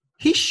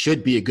 he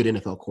should be a good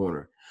NFL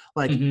corner.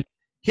 Like he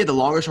had the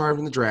longest arms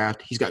in the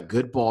draft. He's got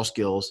good ball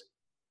skills.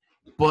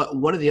 But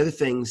one of the other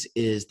things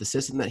is the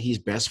system that he's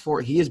best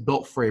for. He is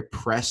built for a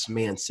press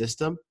man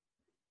system,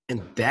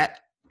 and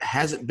that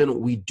hasn't been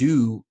what we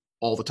do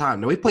all the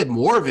time. Now, we played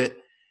more of it.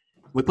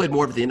 We played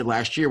more of it at the end of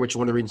last year, which is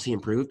one of the reasons he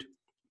improved.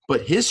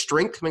 But his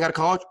strength coming out of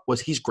college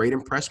was he's great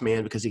in press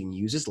man because he can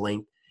use his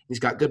length. He's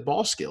got good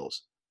ball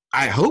skills.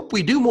 I hope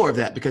we do more of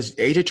that because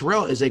AJ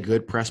Terrell is a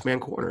good press man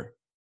corner.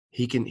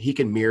 He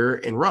can mirror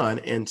and run.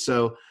 And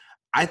so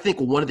I think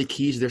one of the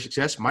keys to their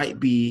success might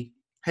be,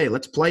 hey,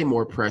 let's play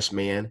more press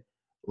man.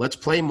 Let's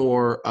play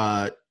more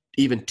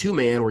even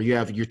 2-man where you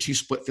have your 2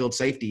 split field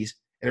safeties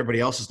and everybody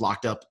else is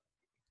locked up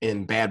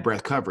in bad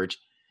breath coverage.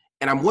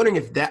 And I'm wondering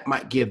if that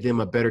might give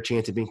them a better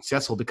chance of being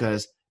successful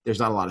because there's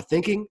not a lot of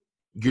thinking.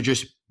 You're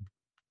just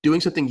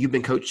doing something you've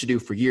been coached to do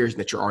for years and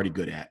that you're already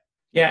good at.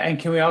 Yeah, and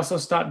can we also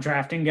stop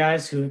drafting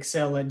guys who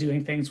excel at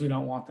doing things we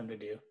don't want them to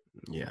do?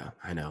 Yeah,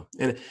 I know.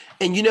 And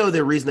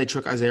the reason they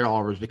took Isaiah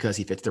Oliver is because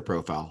he fits their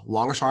profile.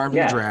 Longest arm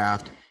in the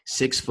draft,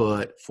 6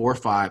 foot,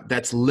 4'5".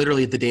 That's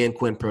literally the Dan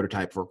Quinn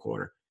prototype for a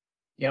corner.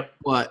 Yep.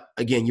 But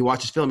again, you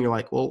watch his film, you're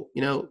like, well,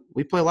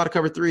 we play a lot of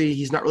cover 3.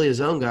 He's not really a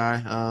zone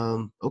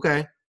guy.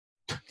 Okay.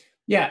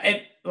 Yeah,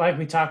 like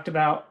we talked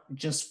about,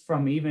 just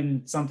from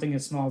even something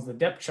as small as the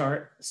depth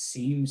chart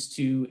seems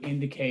to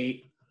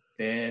indicate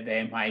that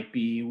they might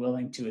be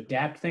willing to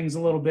adapt things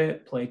a little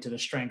bit, play to the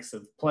strengths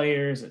of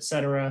players,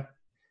 etc.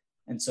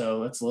 And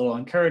so it's a little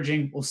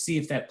encouraging. We'll see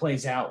if that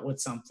plays out with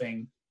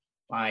something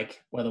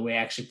like whether we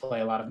actually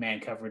play a lot of man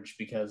coverage,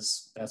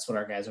 because that's what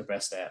our guys are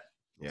best at.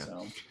 Yeah. So.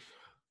 All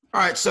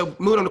right. So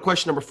moving on to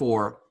question number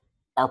 4,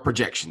 our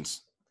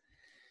projections.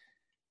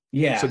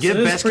 Yeah. So give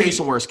best case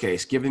and worst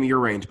case. Give them your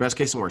range. Best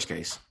case and worst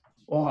case.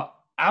 Well,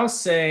 I'll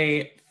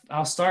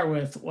start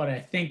with what I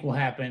think will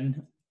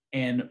happen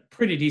in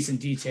pretty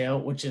decent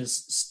detail, which is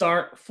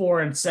start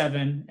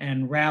 4-7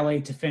 and rally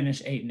to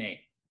finish 8-8.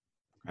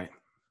 Right.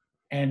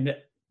 And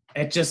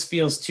it just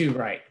feels too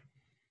right.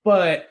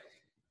 But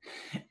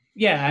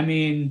yeah, I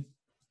mean,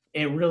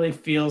 it really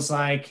feels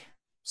like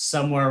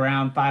somewhere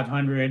around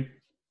 500,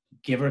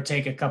 give or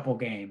take a couple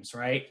games,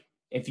 right?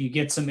 If you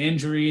get some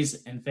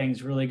injuries and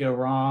things really go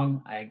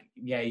wrong,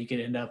 you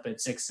could end up at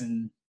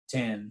 6-10.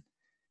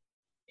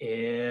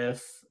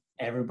 If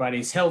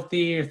everybody's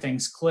healthy or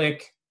things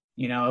click,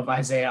 if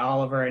Isaiah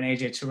Oliver and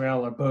AJ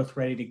Terrell are both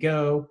ready to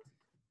go,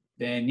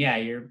 then yeah,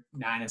 you're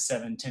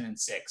 9-7, 10-6,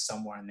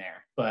 somewhere in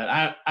there. But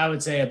I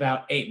would say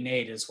about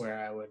 8-8 is where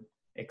I would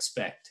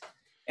expect.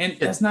 And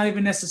that's not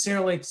even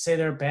necessarily to say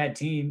they're a bad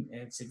team.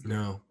 It's if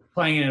you're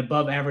playing in an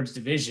above average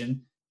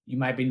division, you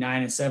might be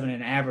 9-7 in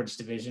an average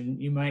division.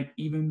 You might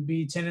even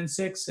be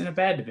 10-6 in a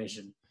bad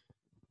division.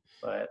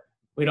 But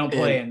we don't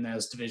play in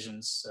those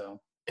divisions. So.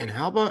 And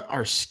how about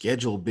our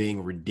schedule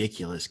being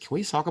ridiculous? Can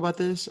we talk about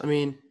this? I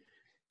mean,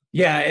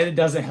 yeah, it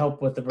doesn't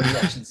help with the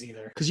projections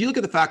either. Because you look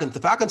at the Falcons. The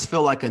Falcons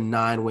feel like a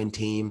 9-win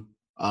team.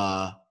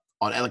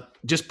 On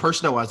just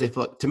personnel-wise, they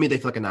feel like a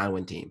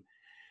 9-win team,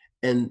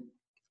 and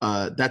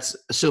that's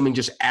assuming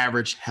just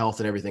average health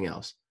and everything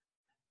else.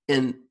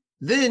 And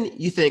then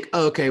you think,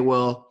 oh, okay,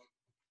 well,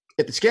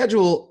 if the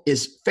schedule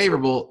is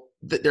favorable,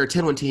 they're a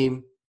 10-win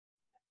team,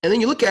 and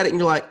then you look at it and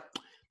you're like,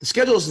 the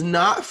schedule is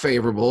not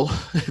favorable.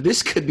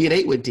 This could be an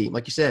 8-win team,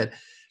 like you said.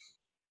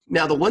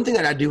 Now, the one thing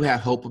that I do have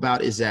hope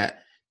about is that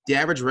the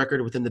average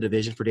record within the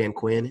division for Dan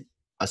Quinn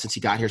since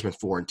he got here has been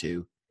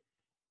 4-2.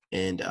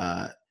 And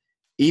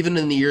even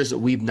in the years that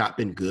we've not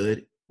been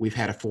good, we've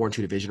had a 4-2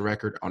 division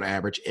record on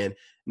average. And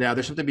now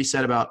there's something to be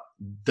said about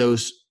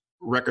those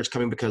records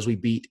coming because we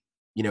beat,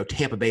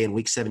 Tampa Bay in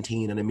week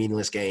 17 in a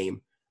meaningless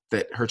game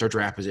that hurts our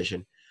draft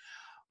position.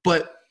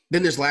 But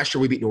then there's last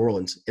year we beat New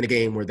Orleans in a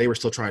game where they were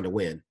still trying to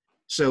win.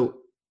 So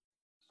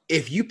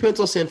if you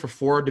pencil us in for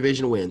 4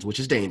 division wins, which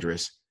is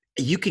dangerous,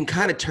 you can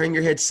kind of turn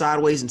your head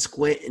sideways and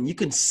squint, and you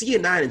can see a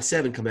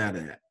 9-7 come out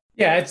of that.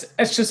 Yeah,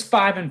 it's just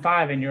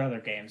 5-5 in your other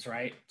games,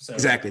 right? So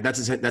exactly. That's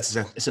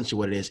essentially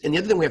what it is. And the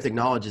other thing we have to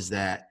acknowledge is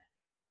that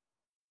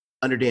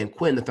under Dan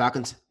Quinn, the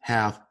Falcons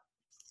have,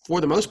 for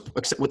the most,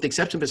 with the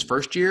exception of his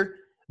first year,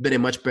 been a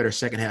much better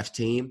second half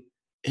team.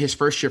 His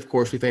first year, of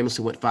course, we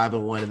famously went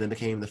 5-1 and then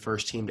became the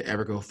first team to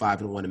ever go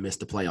 5-1 and miss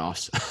the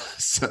playoffs.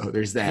 So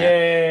there's that.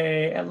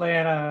 Yay,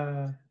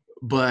 Atlanta.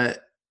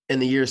 But in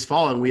the years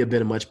following, we have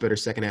been a much better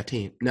second half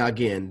team. Now,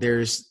 again,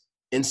 there's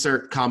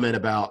insert comment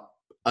about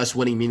us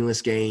winning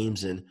meaningless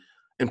games and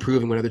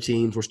improving when other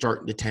teams were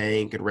starting to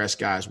tank and rest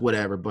guys,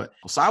 whatever. But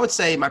so I would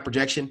say my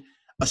projection,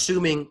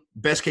 assuming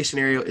best case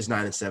scenario is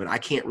 9-7, I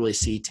can't really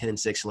see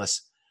 10-6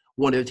 unless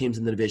one of the teams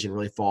in the division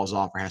really falls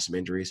off or has some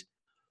injuries.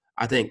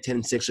 I think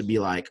 10-6 would be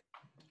like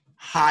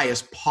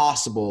highest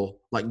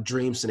possible, like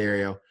dream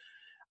scenario.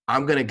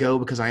 I'm going to go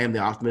because I am the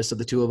optimist of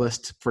the two of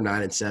us for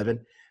 9-7.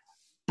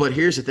 But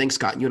here's the thing,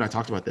 Scott, you and I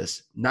talked about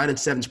this.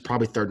 9-7 is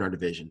probably third in our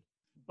division.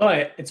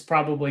 But it's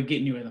probably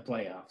getting you in the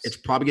playoffs. It's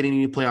probably getting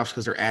you in the playoffs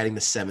because they're adding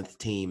the 7th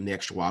team, the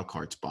extra wild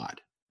card spot.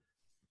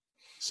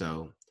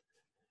 So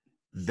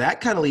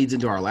that kind of leads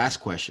into our last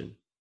question.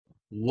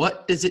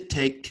 What does it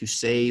take to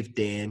save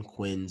Dan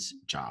Quinn's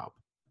job?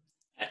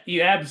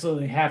 You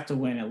absolutely have to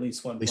win at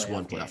least one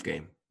playoff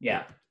game.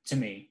 Yeah, to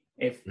me.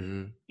 If,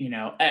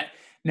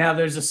 now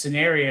there's a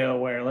scenario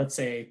where, let's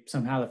say,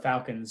 somehow the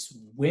Falcons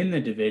win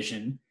the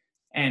division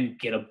and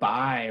get a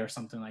bye or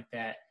something like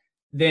that,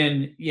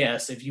 then,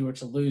 yes, if you were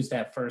to lose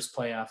that first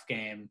playoff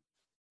game,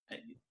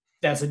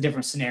 that's a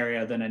different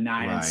scenario than a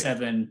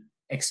 9-7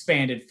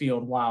 expanded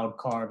field wild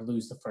card,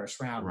 lose the first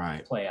round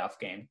playoff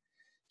game.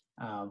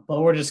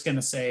 But we're just going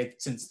to say,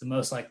 since the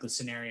most likely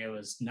scenario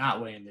is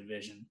not winning the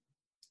division,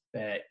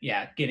 that,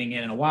 getting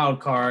in a wild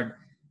card,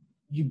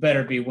 you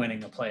better be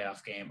winning a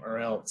playoff game or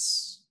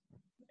else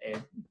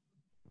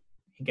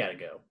you got to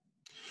go.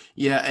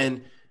 Yeah,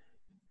 and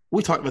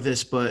we talked about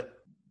this, but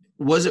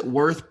was it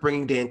worth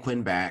bringing Dan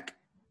Quinn back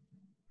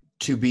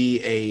to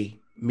be a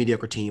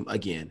mediocre team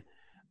again?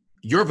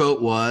 Your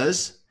vote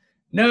was?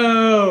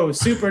 No,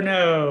 super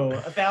no,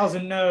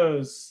 1,000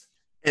 no's.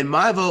 And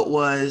my vote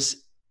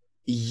was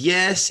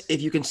yes,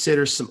 if you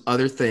consider some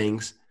other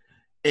things.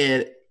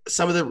 And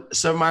some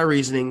of my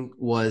reasoning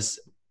was,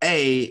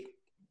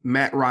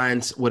 Matt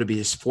Ryan's, would it be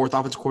his 4th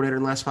offensive coordinator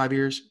in the last 5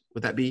 years?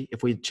 Would that be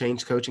if we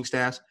changed coaching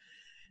staffs?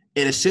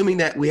 And assuming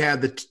that we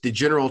have the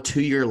general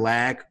 2-year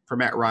lag for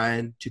Matt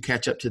Ryan to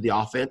catch up to the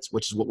offense,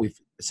 which is what we've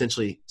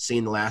essentially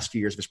seen the last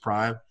few years of his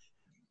prime.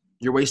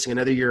 You're wasting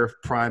another year of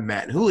prime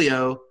Matt and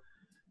Julio,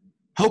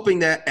 hoping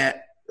that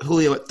at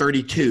Julio at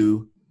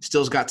 32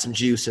 still's got some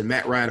juice, and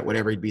Matt Ryan at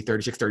whatever he'd be,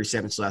 36,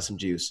 37, still has some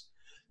juice.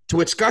 To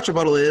which Scott's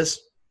rebuttal is,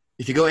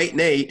 if you go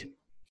 8-8,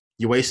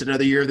 you wasted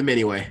another year of them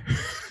anyway.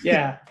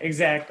 Yeah,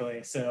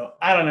 exactly. So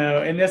I don't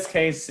know. In this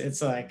case,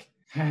 it's like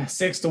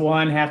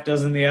 6-1, half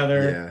dozen the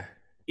other. Yeah.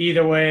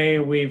 Either way,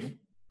 we've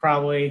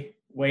probably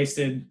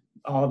wasted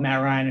all of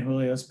Matt Ryan and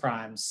Julio's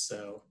primes.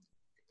 So,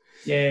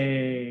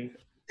 yay.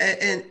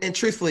 And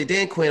truthfully,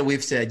 Dan Quinn,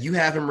 we've said you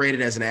have him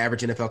rated as an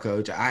average NFL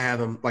coach. I have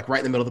him like right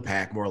in the middle of the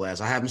pack, more or less.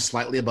 I have him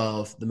slightly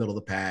above the middle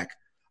of the pack.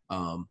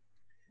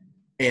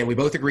 And we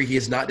both agree he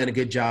has not done a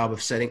good job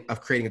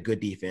of creating a good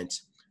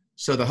defense.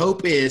 So the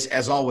hope is,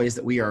 as always,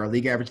 that we are a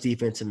league average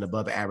defense and an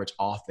above average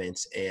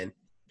offense. And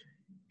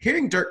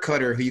hearing Dirk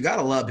Cutter, who you got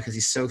to love because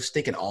he's so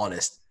stinking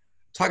honest,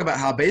 talk about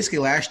how basically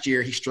last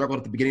year he struggled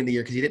at the beginning of the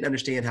year because he didn't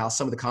understand how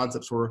some of the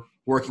concepts were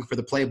working for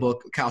the playbook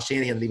Kyle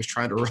Shanahan that he was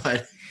trying to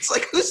run. It's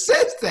like, who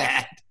says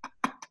that?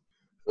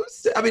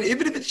 I mean,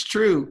 even if it's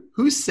true,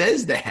 who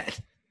says that?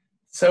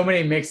 So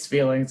many mixed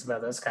feelings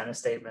about those kind of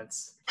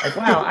statements. Like,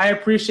 wow, I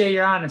appreciate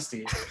your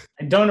honesty.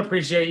 I don't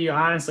appreciate you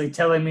honestly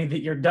telling me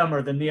that you're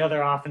dumber than the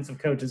other offensive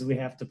coaches we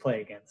have to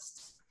play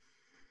against.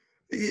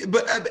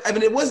 But I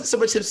mean, it wasn't so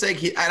much him saying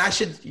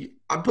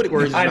I'm putting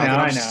words in his mouth,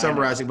 and I'm just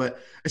summarizing, but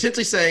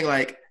essentially saying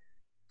like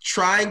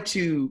trying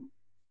to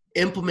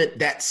implement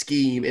that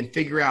scheme and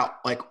figure out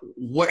like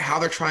how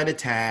they're trying to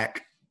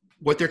attack,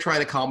 what they're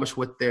trying to accomplish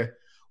with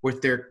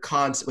their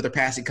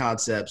passing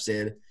concepts.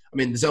 And I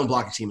mean, the zone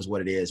blocking scheme is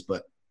what it is,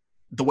 but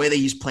the way they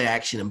use play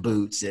action and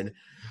boots, and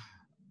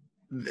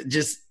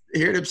just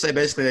hearing him say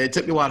basically it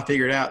took me a while to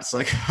figure it out. It's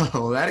like,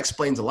 oh, that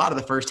explains a lot of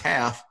the first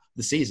half of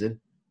the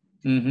season.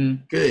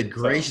 Mm-hmm. Good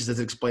gracious, does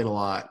it explain a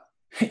lot?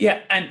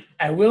 Yeah, and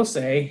I will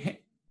say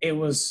it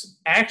was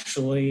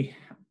actually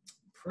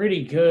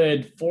pretty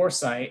good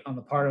foresight on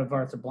the part of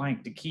Arthur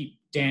Blank to keep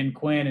Dan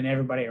Quinn and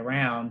everybody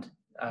around,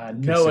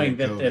 knowing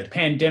that the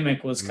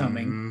pandemic was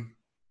coming. Mm-hmm.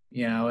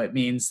 You know, it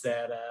means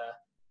that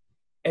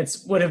it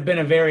would have been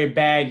a very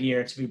bad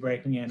year to be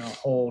breaking in a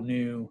whole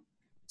new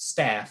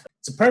staff.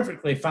 It's a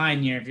perfectly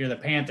fine year if you're the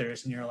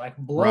Panthers and you're like,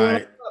 blow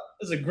it up.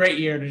 It's a great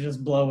year to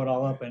just blow it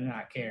all up and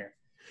not care.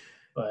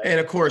 And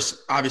of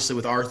course, obviously,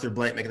 with Arthur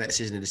Blank making that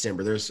decision in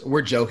December,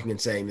 we're joking and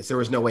saying this. There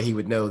was no way he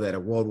would know that a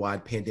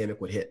worldwide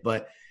pandemic would hit.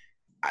 But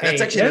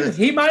that's actually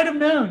he might have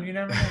known. You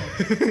never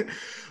know.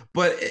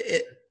 But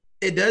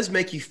it does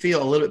make you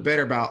feel a little bit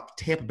better about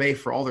Tampa Bay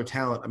for all their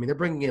talent. I mean, they're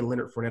bringing in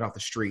Leonard Fournette off the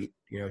street,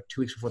 2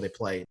 weeks before they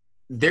play.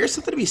 There's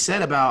something to be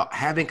said about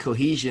having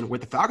cohesion where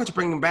the Falcons are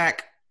bringing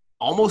back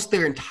almost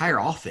their entire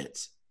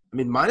offense. I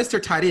mean, minus their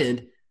tight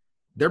end,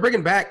 they're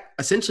bringing back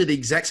essentially the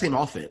exact same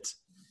offense.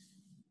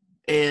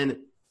 And,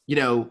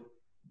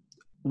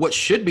 what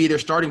should be their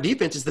starting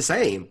defense is the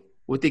same,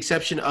 with the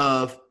exception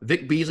of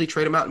Vic Beasley,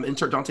 trade him out, and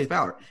insert Dante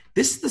Fowler.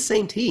 This is the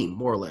same team,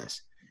 more or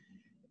less.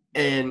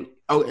 And,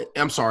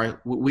 I'm sorry,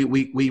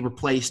 we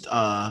replaced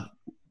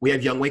we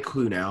have Young Wei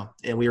Koo now,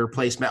 and we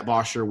replaced Matt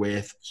Bosher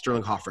with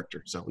Sterling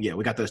Hoffrichter. So, yeah,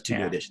 we got those two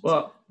new additions.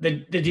 Well,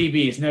 the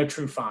DB is no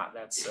true font.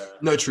 That's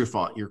no true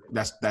font.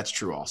 That's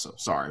true also.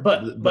 Sorry.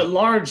 But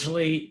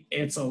largely,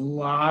 it's a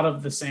lot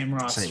of the same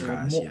roster. Same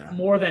guys,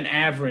 more than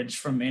average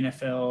from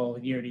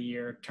NFL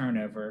year-to-year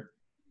turnover,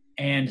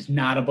 and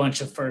not a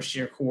bunch of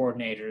first-year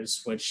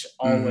coordinators, which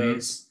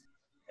always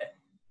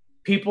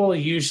people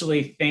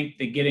usually think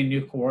that getting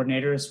new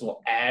coordinators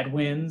will add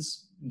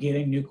wins.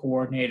 Getting new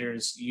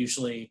coordinators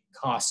usually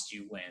cost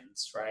you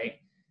wins, right?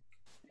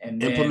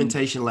 And then,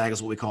 implementation lag is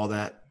what we call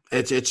that.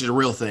 It's a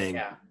real thing.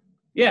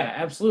 Yeah,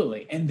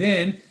 absolutely. And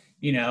then,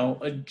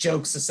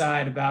 jokes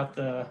aside about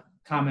the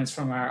comments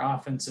from our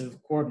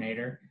offensive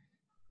coordinator,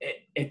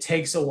 it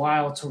takes a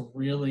while to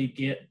really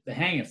get the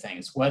hang of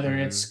things, whether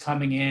it's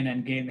coming in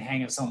and getting the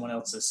hang of someone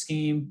else's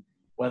scheme,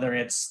 whether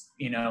it's,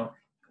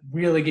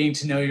 really getting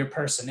to know your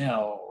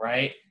personnel,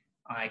 right?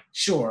 Like,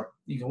 sure,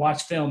 you can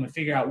watch film and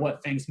figure out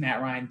what things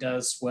Matt Ryan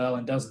does well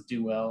and doesn't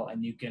do well,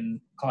 and you can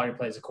call your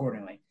plays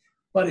accordingly.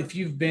 But if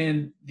you've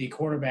been the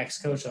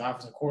quarterback's coach or the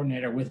offensive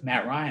coordinator with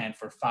Matt Ryan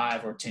for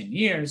 5 or 10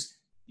 years,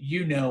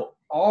 you know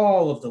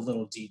all of the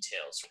little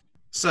details.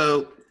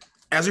 So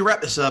as we wrap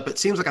this up, it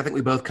seems like I think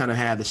we both kind of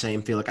have the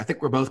same feeling. I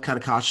think we're both kind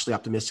of cautiously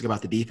optimistic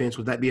about the defense.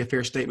 Would that be a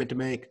fair statement to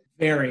make?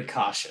 Very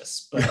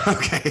cautious. But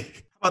okay.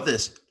 How about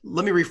this?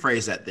 Let me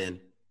rephrase that then.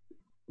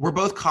 We're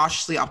both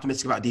cautiously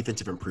optimistic about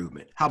defensive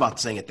improvement. How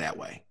about saying it that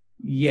way?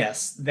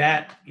 Yes,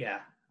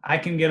 I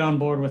can get on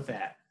board with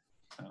that.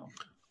 So.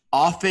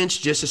 Offense,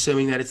 just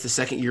assuming that it's the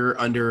second year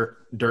under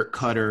Dirk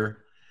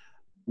Cutter,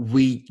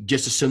 we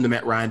just assume the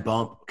Matt Ryan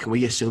bump. Can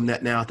we assume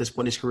that now at this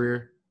point in his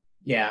career?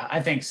 Yeah,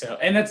 I think so.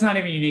 And that's not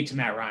even unique to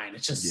Matt Ryan.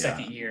 It's just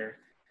second year,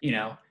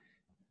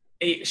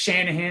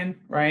 Shanahan,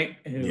 right?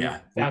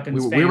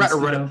 Falcons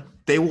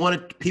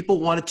fans, people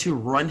wanted to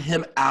run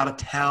him out of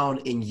town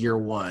in year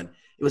one.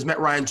 It was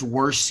Matt Ryan's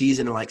worst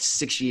season in like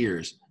 6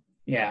 years.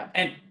 Yeah,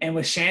 and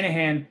with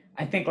Shanahan,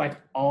 I think like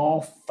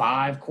all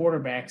 5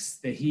 quarterbacks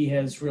that he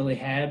has really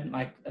had,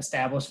 like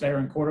established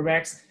veteran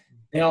quarterbacks,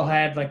 they all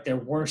had like their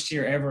worst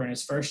year ever in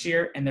his first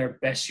year and their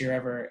best year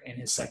ever in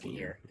his second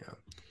year. Yeah.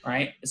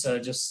 Right? So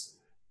just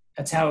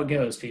that's how it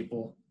goes,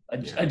 people.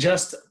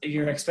 Adjust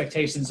your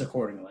expectations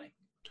accordingly.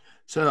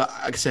 So,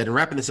 like I said, in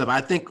wrapping this up,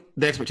 I think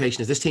the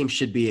expectation is this team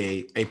should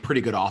be a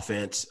pretty good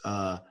offense.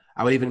 I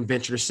would even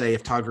venture to say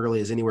if Todd Gurley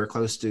is anywhere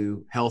close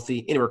to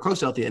healthy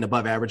and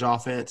above average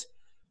offense,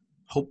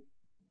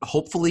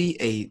 hopefully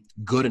a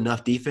good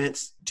enough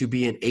defense to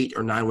be an 8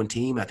 or 9 win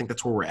team. I think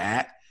that's where we're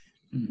at.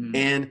 Mm-hmm.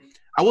 And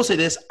I will say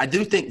this, I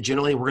do think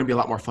generally we're going to be a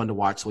lot more fun to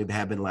watch than we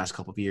have been the last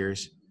couple of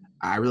years.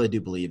 I really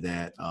do believe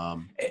that.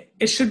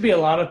 It should be a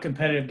lot of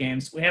competitive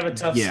games. We have a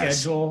tough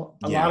schedule.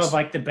 A lot of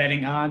like the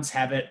betting odds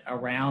have it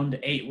around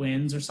 8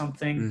 wins or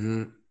something.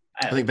 Mm-hmm.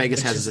 I think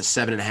Vegas has us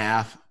at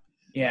 7.5.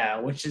 Yeah,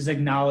 which is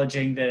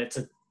acknowledging that it's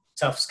a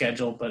tough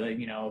schedule, but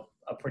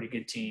a pretty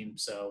good team.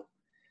 So,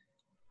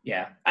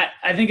 yeah,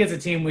 I think it's a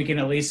team we can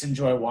at least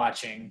enjoy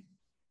watching.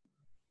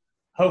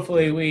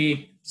 Hopefully,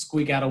 we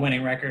squeak out a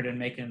winning record and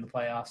make it in the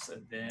playoffs,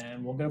 and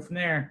then we'll go from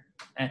there.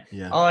 And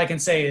all I can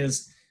say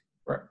is,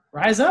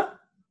 rise up.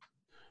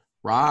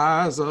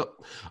 Rise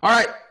up. All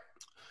right.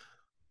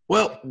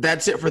 Well,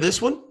 that's it for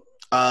this one.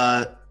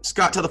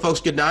 Scott, tell the folks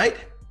good night.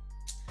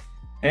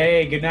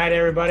 Hey, good night,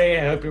 everybody.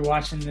 I hope you're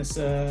watching this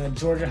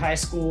Georgia high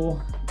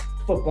school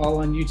football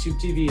on YouTube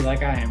TV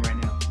like I am right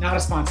now. Not a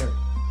sponsor.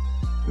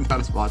 Not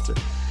a sponsor.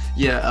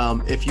 Yeah,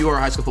 if you are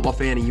a high school football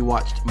fan and you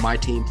watched my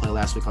team play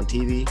last week on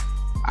TV,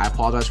 I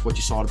apologize for what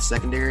you saw at the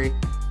secondary.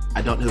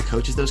 I don't know who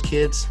coaches those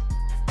kids,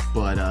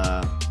 but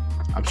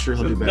I'm sure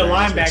he'll do better. The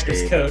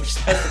linebackers coach.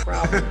 That's the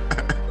problem.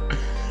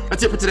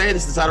 That's it for today.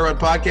 This is the Side Run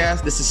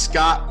Podcast. This is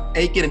Scott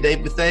Aiken and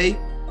Dave Bethea.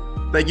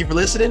 Thank you for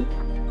listening.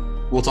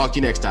 We'll talk to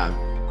you next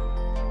time.